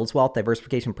 concentration builds wealth,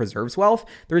 diversification preserves wealth.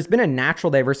 There's been a natural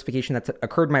diversification that's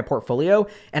occurred in my portfolio,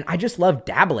 and I just love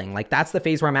dabbling. Like that's the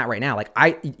phase where I'm at right now. Like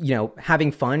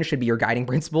having fun should be your guiding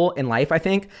principle in life, I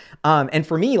think. And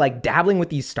for me, like dabbling with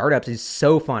these startups is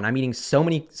so fun. I'm meeting so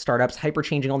many startups, hyper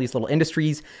changing all these little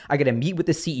industries. I got to meet with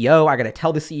the CEO. I got to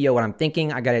tell the CEO what I'm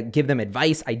thinking. I got to give them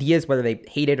advice, ideas, whether they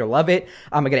hate it or love it.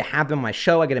 I got to have them on my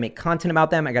show. I got to make content about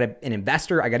them. I got an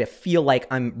investor. I got to feel like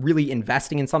I'm really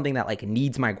investing in something that like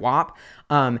needs my guap.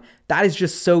 That is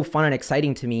just so fun and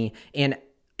exciting to me, and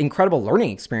incredible learning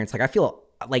experience. Like I feel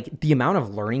like the amount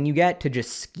of learning you get to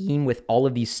just scheme with all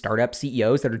of these startup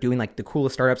CEOs that are doing like the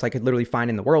coolest startups I could literally find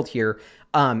in the world here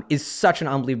is such an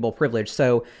unbelievable privilege.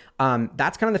 So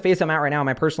that's kind of the phase I'm at right now.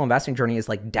 My personal investing journey is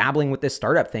like dabbling with this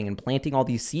startup thing and planting all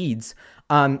these seeds.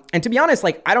 And to be honest,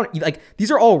 like I don't like,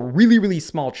 these are all really, really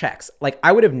small checks. Like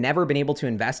I would have never been able to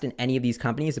invest in any of these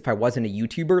companies if I wasn't a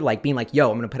YouTuber, like being like,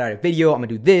 yo, I'm going to put out a video, I'm going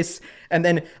to do this. And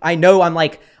then I know I'm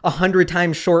like 100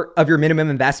 times short of your minimum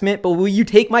investment, but will you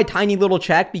take my tiny little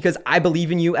check because I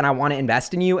believe in you and I want to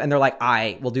invest in you? And they're like,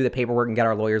 I will do the paperwork and get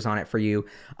our lawyers on it for you.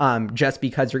 Just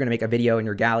because you're going to make a video in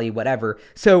your galley, whatever.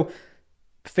 So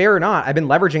fair or not, I've been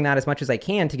leveraging that as much as I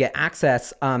can to get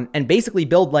access and basically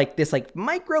build like this like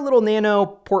micro little nano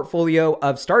portfolio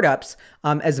of startups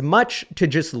as much to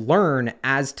just learn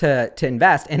as to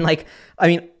invest. And like, I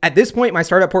mean, at this point, my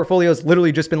startup portfolio has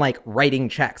literally just been like writing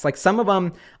checks. Like some of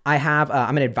them I have,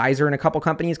 I'm an advisor in a couple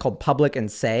companies called Public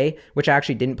and Say, which I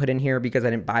actually didn't put in here because I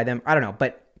didn't buy them. I don't know,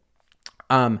 but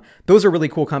those are really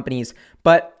cool companies.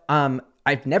 But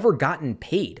I've never gotten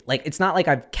paid. Like, it's not like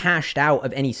I've cashed out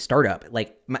of any startup.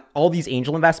 Like all these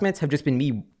angel investments have just been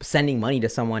me sending money to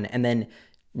someone and then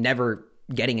never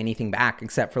getting anything back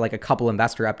except for like a couple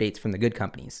investor updates from the good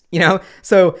companies,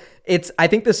 So I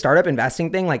think the startup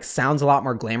investing thing like sounds a lot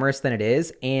more glamorous than it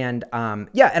is. And and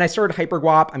I started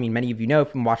HyperGuap. I mean, many of you know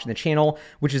from watching the channel,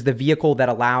 which is the vehicle that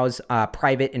allows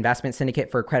private investment syndicate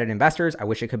for accredited investors. I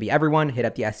wish it could be everyone. Hit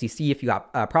up the SEC if you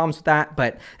got problems with that.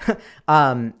 But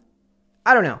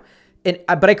I don't know.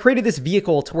 But I created this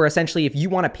vehicle to where essentially if you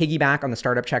want to piggyback on the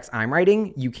startup checks I'm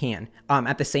writing, you can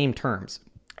at the same terms.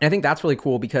 And I think that's really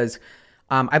cool because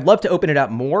I'd love to open it up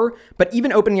more, but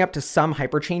even opening up to some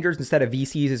hyperchangers instead of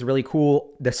VCs is really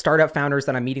cool. The startup founders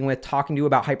that I'm meeting with, talking to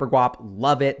about HyperGuap,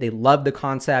 love it. They love the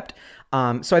concept.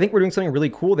 So I think we're doing something really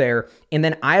cool there. And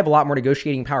then I have a lot more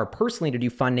negotiating power personally to do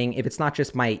funding if it's not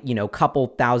just my, couple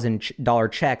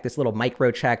 $1,000 check, this little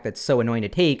micro check that's so annoying to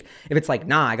take. If it's like,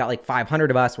 nah, I got like 500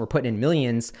 of us and we're putting in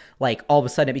millions, like all of a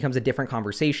sudden it becomes a different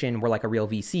conversation. We're like a real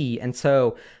VC. And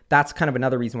so that's kind of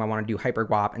another reason why I want to do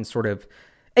HyperGuap and sort of,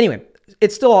 anyway,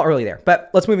 it's still all early there, but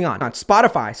let's moving on.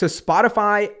 Spotify. So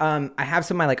Spotify, I have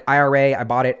some of my like IRA. I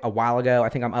bought it a while ago. I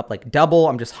think I'm up like double.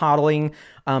 I'm just hodling.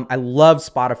 I love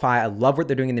Spotify. I love what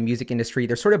they're doing in the music industry.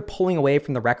 They're sort of pulling away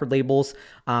from the record labels.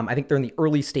 I think they're in the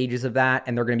early stages of that,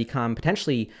 and they're going to become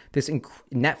potentially this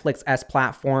Netflix-esque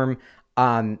platform.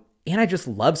 And I just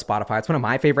love Spotify. It's one of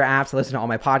my favorite apps. I listen to all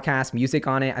my podcasts, music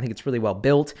on it. I think it's really well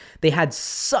built. They had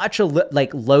such a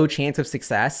low chance of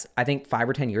success. I think 5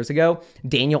 or 10 years ago,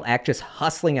 Daniel Ek just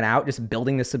hustling it out, just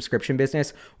building the subscription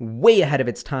business way ahead of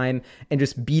its time, and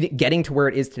just getting to where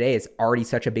it is today is already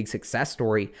such a big success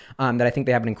story that I think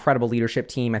they have an incredible leadership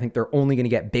team. I think they're only going to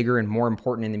get bigger and more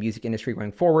important in the music industry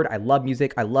going forward. I love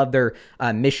music. I love their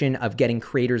mission of getting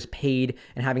creators paid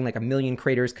and having like 1 million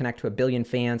creators connect to 1 billion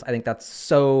fans. I think that's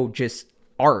so just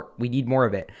art. We need more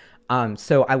of it.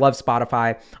 So I love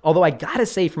Spotify. Although I gotta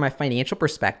say, from my financial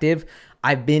perspective,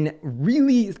 I've been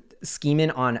really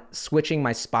scheming on switching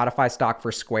my Spotify stock for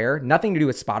Square. Nothing to do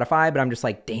with Spotify, but I'm just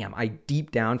like, damn, I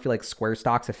deep down feel like Square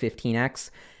stock's a 15x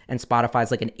and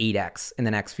Spotify's like an 8x in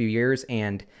the next few years.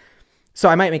 And so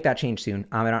I might make that change soon.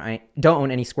 I don't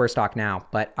own any Square stock now,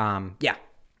 but yeah.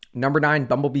 Number 9,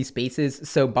 Bumblebee Spaces.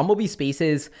 So Bumblebee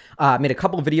Spaces, made a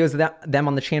couple of videos of them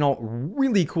on the channel.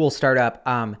 Really cool startup.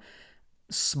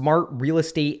 Smart real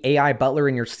estate AI butler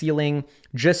in your ceiling,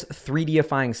 just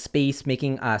 3Difying space,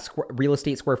 making real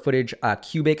estate square footage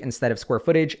cubic instead of square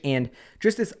footage. And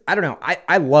just this, I don't know,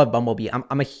 I love Bumblebee.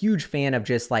 I'm a huge fan of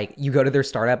just like, you go to their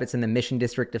startup, it's in the Mission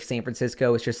District of San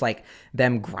Francisco. It's just like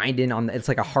them grinding on, it's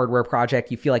like a hardware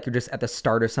project. You feel like you're just at the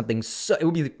start of something. So it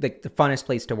would be like the funnest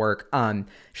place to work.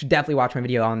 Should definitely watch my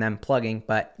video on them plugging,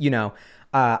 but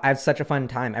I have such a fun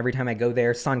time every time I go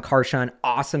there. Sun Karshan,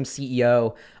 awesome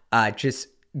CEO, just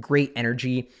great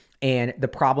energy. And the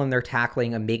problem they're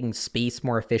tackling of making space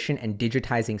more efficient and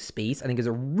digitizing space, I think is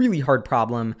a really hard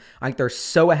problem. I think they're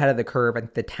so ahead of the curve. I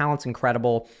think the talent's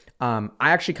incredible. I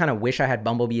actually kind of wish I had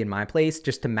Bumblebee in my place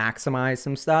just to maximize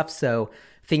some stuff. So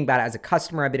thinking about it as a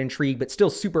customer, I've been intrigued, but still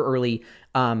super early.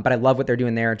 But I love what they're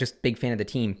doing there. Just big fan of the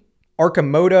team.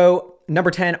 Arcimoto, number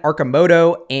 10,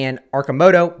 Arcimoto. And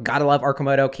Arcimoto, gotta love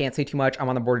Arcimoto. Can't say too much. I'm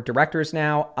on the board of directors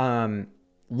now.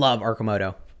 Love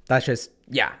Arcimoto. That's just,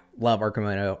 yeah, love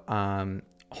Arcimoto.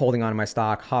 Holding on to my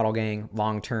stock, HODL gang,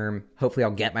 long term. Hopefully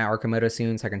I'll get my Arcimoto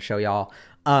soon so I can show y'all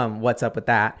what's up with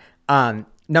that.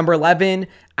 Number 11,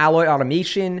 Alloy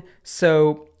Automation.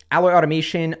 So Alloy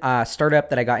Automation, startup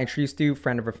that I got introduced to,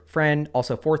 friend of a friend,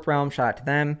 also Fourth Realm, shout out to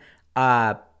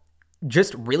them.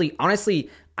 Just really, honestly,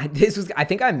 I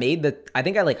think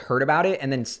I like heard about it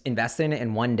and then invested in it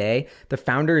in one day. The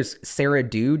founders, Sarah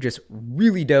Du, just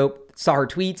really dope. Saw her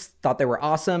tweets, thought they were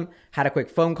awesome, had a quick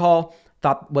phone call,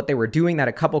 thought what they were doing, that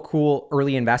a couple cool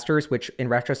early investors, which in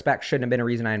retrospect shouldn't have been a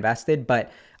reason I invested,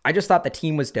 but I just thought the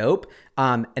team was dope.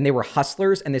 And they were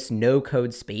hustlers in this no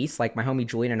code space. Like my homie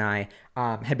Julian and I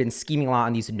had been scheming a lot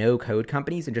on these no code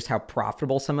companies and just how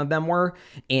profitable some of them were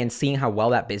and seeing how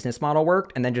well that business model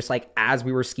worked. And then just like, as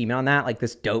we were scheming on that, like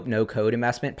this dope no code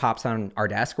investment pops on our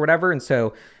desk or whatever. And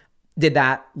so did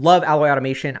that. Love Alloy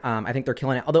Automation. I think they're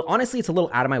killing it. Although honestly, it's a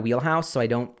little out of my wheelhouse. So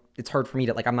it's hard for me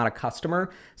to I'm not a customer.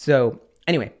 So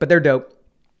anyway, but they're dope.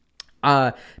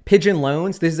 Pigeon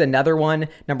Loans. This is another one,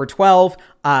 number 12,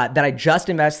 that I just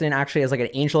invested in actually as like an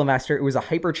angel investor. It was a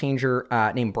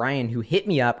hyperchanger named Brian who hit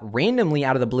me up randomly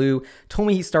out of the blue, told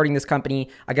me he's starting this company.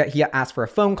 He asked for a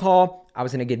phone call. I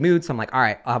was in a good mood. So I'm like, all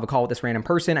right, I'll have a call with this random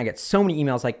person. I get so many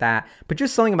emails like that, but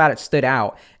just something about it stood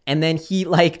out. And then he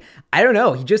I don't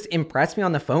know, he just impressed me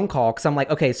on the phone call. Cause I'm like,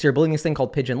 okay, so you're building this thing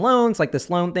called Pigeon Loans, like this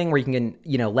loan thing where you can,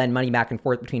 lend money back and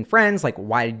forth between friends. Like,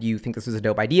 why did you think this was a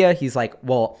dope idea? He's like,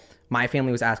 well, my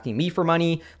family was asking me for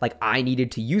money, like I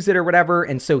needed to use it or whatever.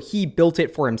 And so he built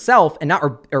it for himself and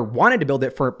or wanted to build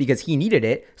it because he needed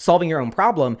it, solving your own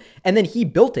problem. And then he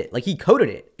built it, like he coded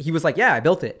it. He was like, yeah, I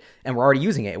built it and we're already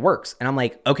using it. It works. And I'm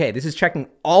like, okay, this is checking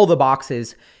all the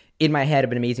boxes in my head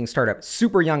of an amazing startup.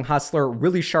 Super young hustler,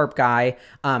 really sharp guy.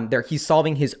 He's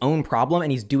solving his own problem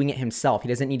and he's doing it himself. He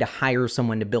doesn't need to hire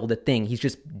someone to build a thing. He's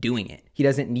just doing it. He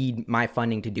doesn't need my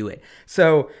funding to do it.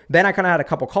 So then I kind of had a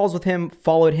couple calls with him,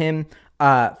 followed him.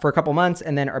 for a couple months,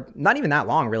 and then, or not even that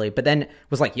long really, but then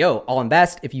was like, yo, I'll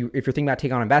invest. If you're thinking about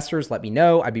taking on investors, let me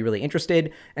know. I'd be really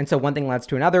interested. And so one thing led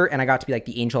to another, and I got to be like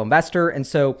the angel investor. And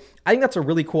so I think that's a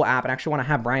really cool app, and I actually want to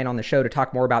have Brian on the show to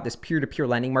talk more about this peer-to-peer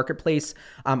lending marketplace.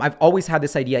 I've always had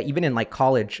this idea, even in like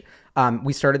college.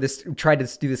 We tried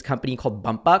to do this company called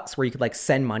Bump Bucks, where you could like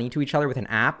send money to each other with an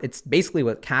app. It's basically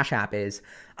what Cash App is.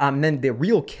 And then the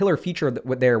real killer feature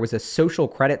there was a social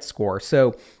credit score.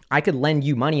 So I could lend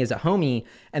you money as a homie,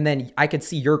 and then I could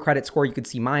see your credit score. You could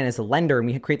see mine as a lender, and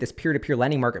we could create this peer-to-peer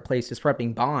lending marketplace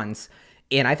disrupting bonds.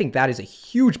 And I think that is a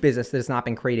huge business that has not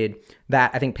been created,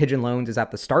 that I think Pigeon Loans is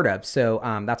at the start of. So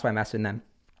that's why I invested in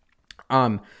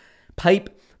them.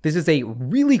 Pipe. This is a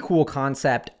really cool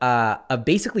concept of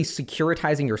basically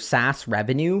securitizing your SaaS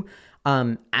revenue.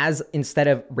 As instead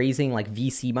of raising like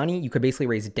VC money, you could basically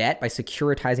raise debt by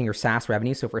securitizing your SaaS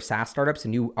revenue. So for SaaS startups, a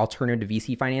new alternative to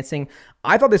VC financing.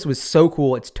 I thought this was so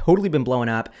cool. It's totally been blowing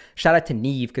up. Shout out to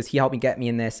Neve, because he helped me get me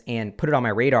in this and put it on my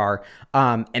radar.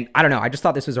 And I don't know, I just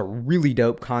thought this was a really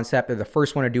dope concept. They're the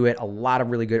first one to do it. A lot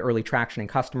of really good early traction and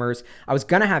customers. I was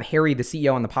going to have Harry, the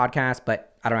CEO, on the podcast, but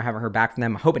I haven't heard back from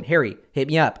them. I'm hoping Harry hit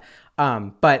me up.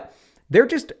 But they're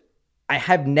just, I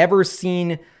have never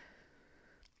seen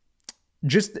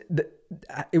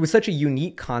it was such a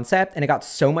unique concept, and it got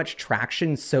so much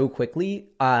traction so quickly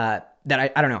that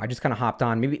I don't know, I just kind of hopped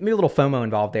on. Maybe a little FOMO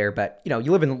involved there, but you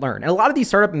live and learn. And a lot of these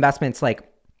startup investments, like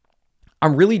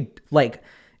I'm really like,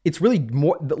 it's really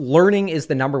more, learning is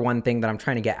the number one thing that I'm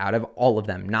trying to get out of all of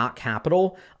them, not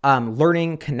capital,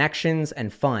 learning, connections,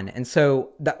 and fun. And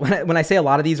so when I say a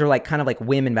lot of these are like kind of like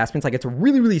whim investments, like it's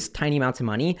really, really tiny amounts of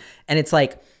money. And it's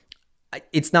like,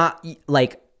 it's not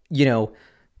like,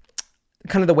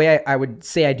 kind of the way I would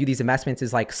say I do these investments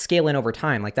is like scale in over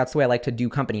time. Like that's the way I like to do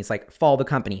companies. Like follow the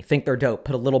company, think they're dope,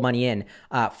 put a little money in,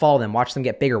 follow them, watch them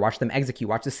get bigger, watch them execute,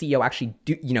 watch the CEO actually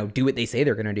do what they say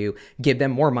they're going to do, give them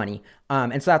more money.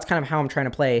 And so that's kind of how I'm trying to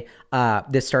play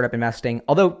this startup investing.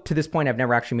 Although to this point, I've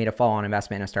never actually made a follow-on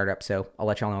investment in a startup. So I'll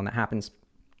let y'all know when that happens.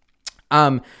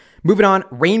 Moving on,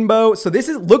 Rainbow. So this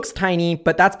looks tiny,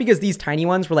 but that's because these tiny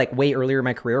ones were like way earlier in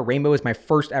my career. Rainbow is my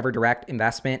first ever direct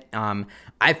investment.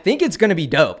 I think it's going to be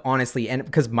dope, honestly. And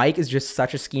because Mike is just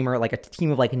such a schemer, like a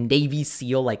team of like Navy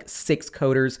SEAL, like 6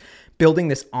 coders building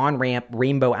this on-ramp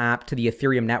Rainbow app to the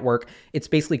Ethereum network. It's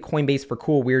basically Coinbase for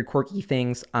cool, weird, quirky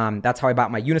things. That's how I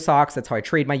bought my Unisocks. That's how I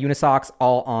trade my Unisocks,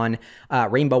 all on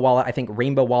Rainbow Wallet. I think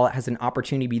Rainbow Wallet has an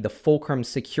opportunity to be the fulcrum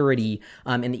security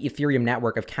in the Ethereum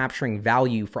network of capturing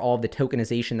value for all of the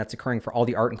tokenization that's occurring for all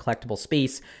the art and collectible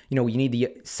space. You need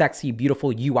the sexy,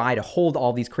 beautiful UI to hold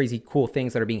all these crazy, cool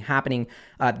things that are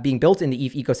being built in the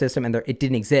ETH ecosystem, and it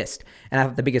didn't exist. And I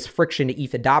thought the biggest friction to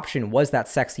ETH adoption was that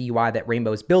sexy UI that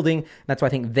Rainbow is building. That's why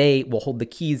I think they will hold the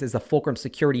keys as the fulcrum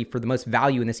security for the most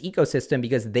value in this ecosystem,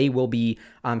 because they will be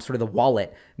sort of the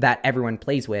wallet that everyone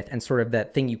plays with and sort of the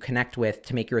thing you connect with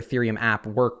to make your Ethereum app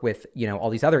work with, all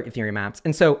these other Ethereum apps.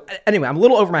 And so anyway, I'm a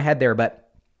little over my head there, but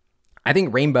I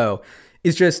think Rainbow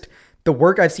is just the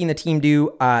work I've seen the team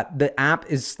do. The app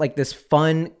is like this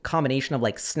fun combination of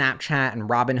like Snapchat and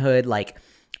Robinhood. Like,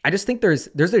 I just think there's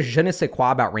a je ne sais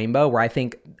quoi about Rainbow where I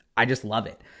think I just love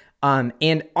it.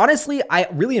 And honestly, I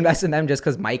really invested in them just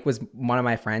because Mike was one of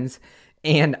my friends,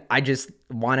 and I just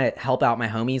want to help out my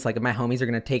homies. Like if my homies are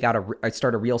going to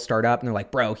start a real startup, and they're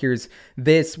like, bro, here's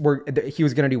this. He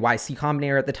was going to do YC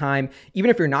Combinator at the time.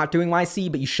 Even if you're not doing YC,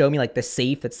 but you show me like the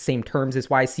safe that's the same terms as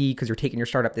YC because you're taking your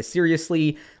startup this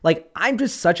seriously. Like I'm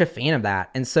just such a fan of that.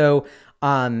 And so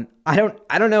I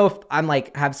don't know if I'm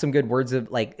like have some good words of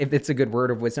like, if it's a good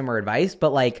word of wisdom or advice,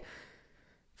 but like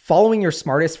following your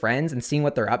smartest friends and seeing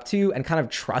what they're up to and kind of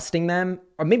trusting them,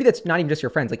 or maybe that's not even just your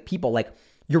friends, like people, like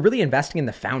you're really investing in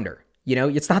the founder.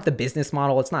 It's not the business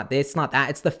model. It's not this, it's not that.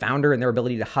 It's the founder and their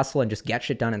ability to hustle and just get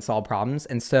shit done and solve problems.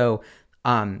 And so,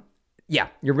 yeah,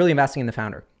 you're really investing in the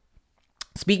founder.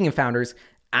 Speaking of founders,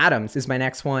 Atoms is my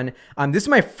next one. This is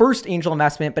my first angel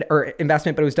investment, but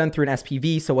it was done through an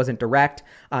SPV, so it wasn't direct.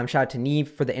 Shout out to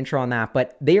Neve for the intro on that.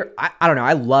 But I don't know,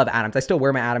 I love Atoms. I still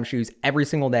wear my Atoms shoes every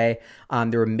single day.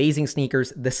 They're amazing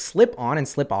sneakers. The slip on and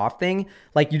slip off thing,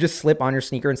 like you just slip on your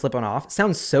sneaker and slip on off,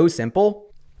 sounds so simple.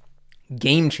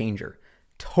 Game changer.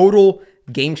 Total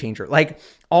game changer. Like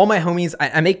all my homies,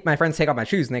 I make my friends take off my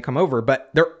shoes and they come over, but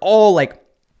they're all like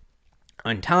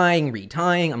untying,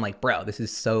 retying. I'm like, bro, this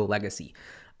is so legacy.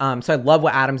 So I love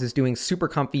what Atoms is doing. Super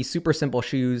comfy, super simple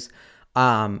shoes.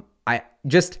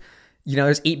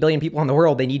 there's 8 billion people in the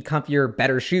world. They need comfier,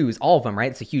 better shoes, all of them, right?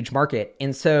 It's a huge market.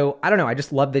 And so I don't know. I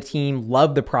just love the team,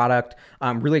 love the product.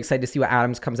 I'm really excited to see what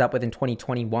Adams comes up with in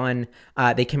 2021.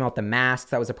 They came out with the masks.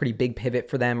 That was a pretty big pivot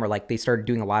for them, or like they started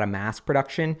doing a lot of mask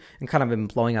production and kind of been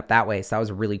blowing up that way. So that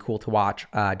was really cool to watch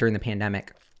during the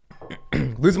pandemic.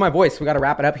 Losing my voice. We got to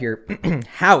wrap it up here.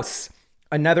 House,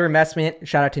 another investment.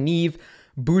 Shout out to Neve.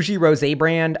 Bougie Rosé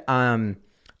brand.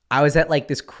 I was at like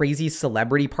this crazy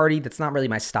celebrity party that's not really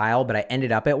my style, but I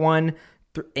ended up at one,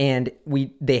 and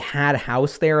they had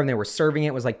House there and they were serving it.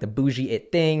 It was like the bougie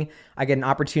it thing. I get an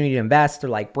opportunity to invest. They're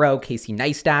like, bro, Casey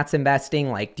Neistat's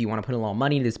investing. Like, do you want to put a little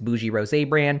money into this Bougie Rosé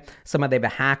brand? Somehow they have a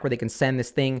hack where they can send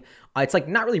this thing. It's like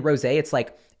not really rosé. It's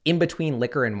like in between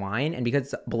liquor and wine. And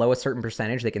because it's below a certain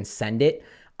percentage, they can send it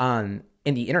in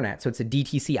the internet. So it's a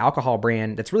DTC alcohol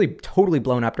brand that's really totally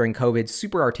blown up during COVID,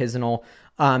 super artisanal.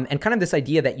 And kind of this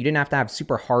idea that you didn't have to have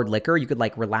super hard liquor. You could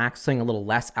like relax, something a little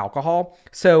less alcohol.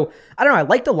 So I don't know. I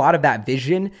liked a lot of that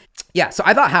vision. Yeah. So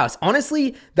I thought House,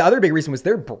 honestly, the other big reason was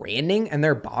their branding and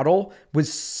their bottle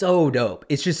was so dope.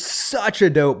 It's just such a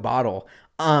dope bottle.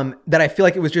 That I feel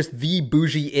like it was just the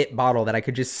bougie it bottle that I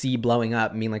could just see blowing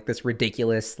up. I mean, like this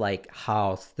ridiculous, like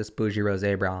House, this bougie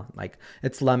rosé brown, like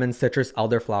it's lemon, citrus,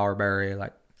 elderflower berry.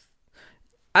 Like,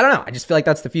 I don't know. I just feel like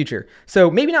that's the future. So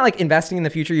maybe not like investing in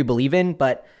the future you believe in,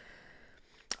 but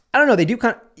I don't know. They do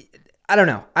kind of, I don't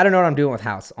know. I don't know what I'm doing with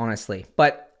House, honestly,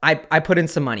 but I put in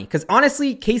some money because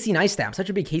honestly, Casey Neistat, I'm such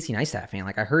a big Casey Neistat fan.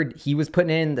 Like I heard he was putting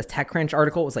in the TechCrunch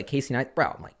article. It was like Casey Neistat, bro.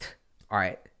 I'm like, all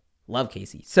right, love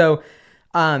Casey. So,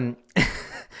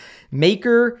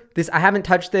 Maker, I haven't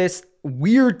touched this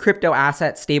weird crypto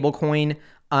asset stablecoin.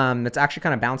 That's actually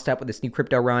kind of bounced up with this new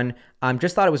crypto run.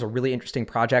 Just thought it was a really interesting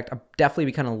project. I'll definitely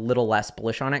be kind of a little less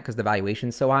bullish on it because the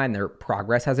valuation's so high and their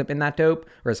progress hasn't been that dope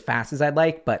or as fast as I'd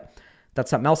like, but that's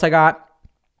something else I got.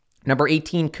 Number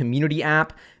 18, Community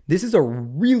app. This is a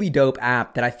really dope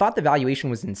app that I thought the valuation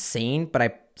was insane,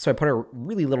 so I put a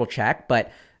really little check,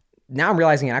 but now I'm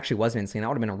realizing it actually wasn't insane. That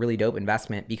would have been a really dope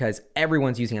investment because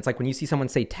everyone's using it. It's like when you see someone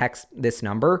say text this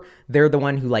number, they're the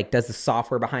one who like does the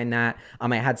software behind that.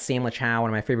 I had Sam LaChow, one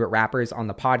of my favorite rappers, on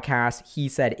the podcast. He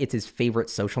said it's his favorite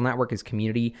social network, his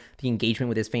community. The engagement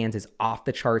with his fans is off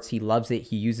the charts. He loves it.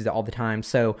 He uses it all the time.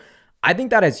 So I think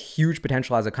that has huge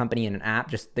potential as a company and an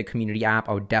app, just the Community app.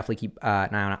 I would definitely keep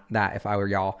an eye on that if I were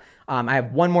y'all. I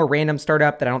have one more random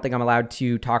startup that I don't think I'm allowed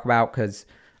to talk about because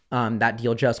that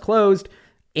deal just closed.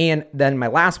 And then my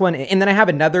last one, and then I have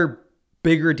another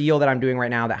bigger deal that I'm doing right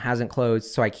now that hasn't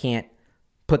closed, so I can't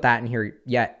put that in here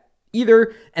yet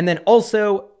either. And then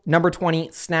also number 20,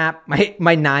 Snap, my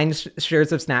 9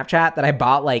 shares of Snapchat that I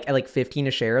bought like at like 15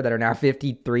 a share that are now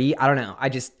 53. I don't know. I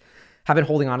just have been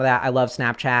holding on to that. I love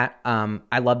Snapchat.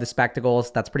 I love the spectacles.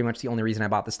 That's pretty much the only reason I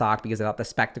bought the stock, because I thought the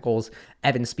spectacles,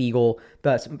 Evan Spiegel,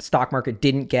 the stock market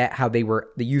didn't get how they were,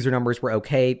 the user numbers were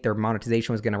okay. Their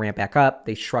monetization was going to ramp back up.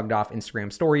 They shrugged off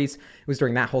Instagram stories. It was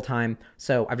during that whole time.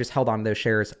 So I've just held on to those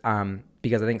shares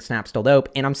because I think Snap's still dope.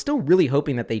 And I'm still really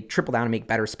hoping that they triple down and make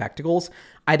better spectacles.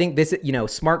 I think this,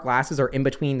 smart glasses are in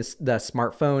between the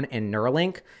smartphone and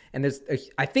Neuralink. And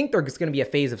I think there's going to be a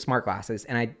phase of smart glasses.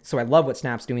 And so I love what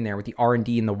Snap's doing there with the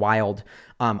R&D and the wild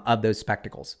of those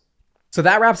spectacles. So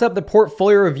that wraps up the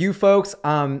portfolio review, folks.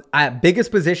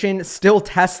 Biggest position, still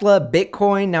Tesla,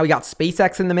 Bitcoin. Now we got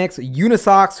SpaceX in the mix,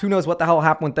 Unisocks, who knows what the hell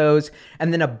happened with those.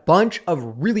 And then a bunch of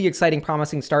really exciting,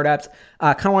 promising startups.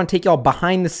 Kind of want to take y'all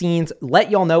behind the scenes, let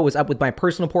y'all know what's up with my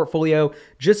personal portfolio,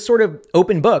 just sort of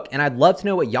open book. And I'd love to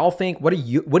know what y'all think. What are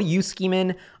you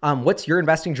scheming? What's your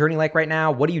investing journey like right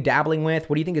now? What are you dabbling with?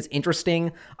 What do you think is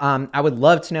interesting? I would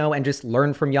love to know and just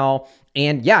learn from y'all.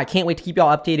 And yeah, I can't wait to keep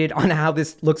y'all updated on how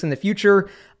this looks in the future.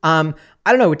 I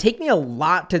don't know, it would take me a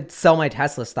lot to sell my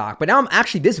Tesla stock, but now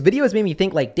this video has made me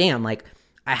think like, damn, like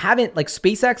I haven't, like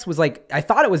SpaceX was like, I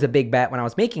thought it was a big bet when I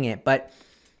was making it, but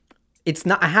it's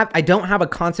not, I don't have a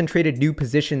concentrated new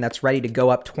position that's ready to go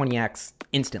up 20x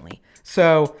instantly.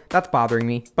 So that's bothering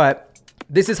me, but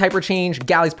this is Hyperchange,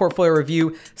 Galley's portfolio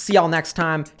review. See y'all next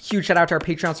time. Huge shout out to our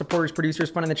Patreon supporters, producers,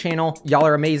 funding the channel. Y'all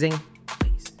are amazing.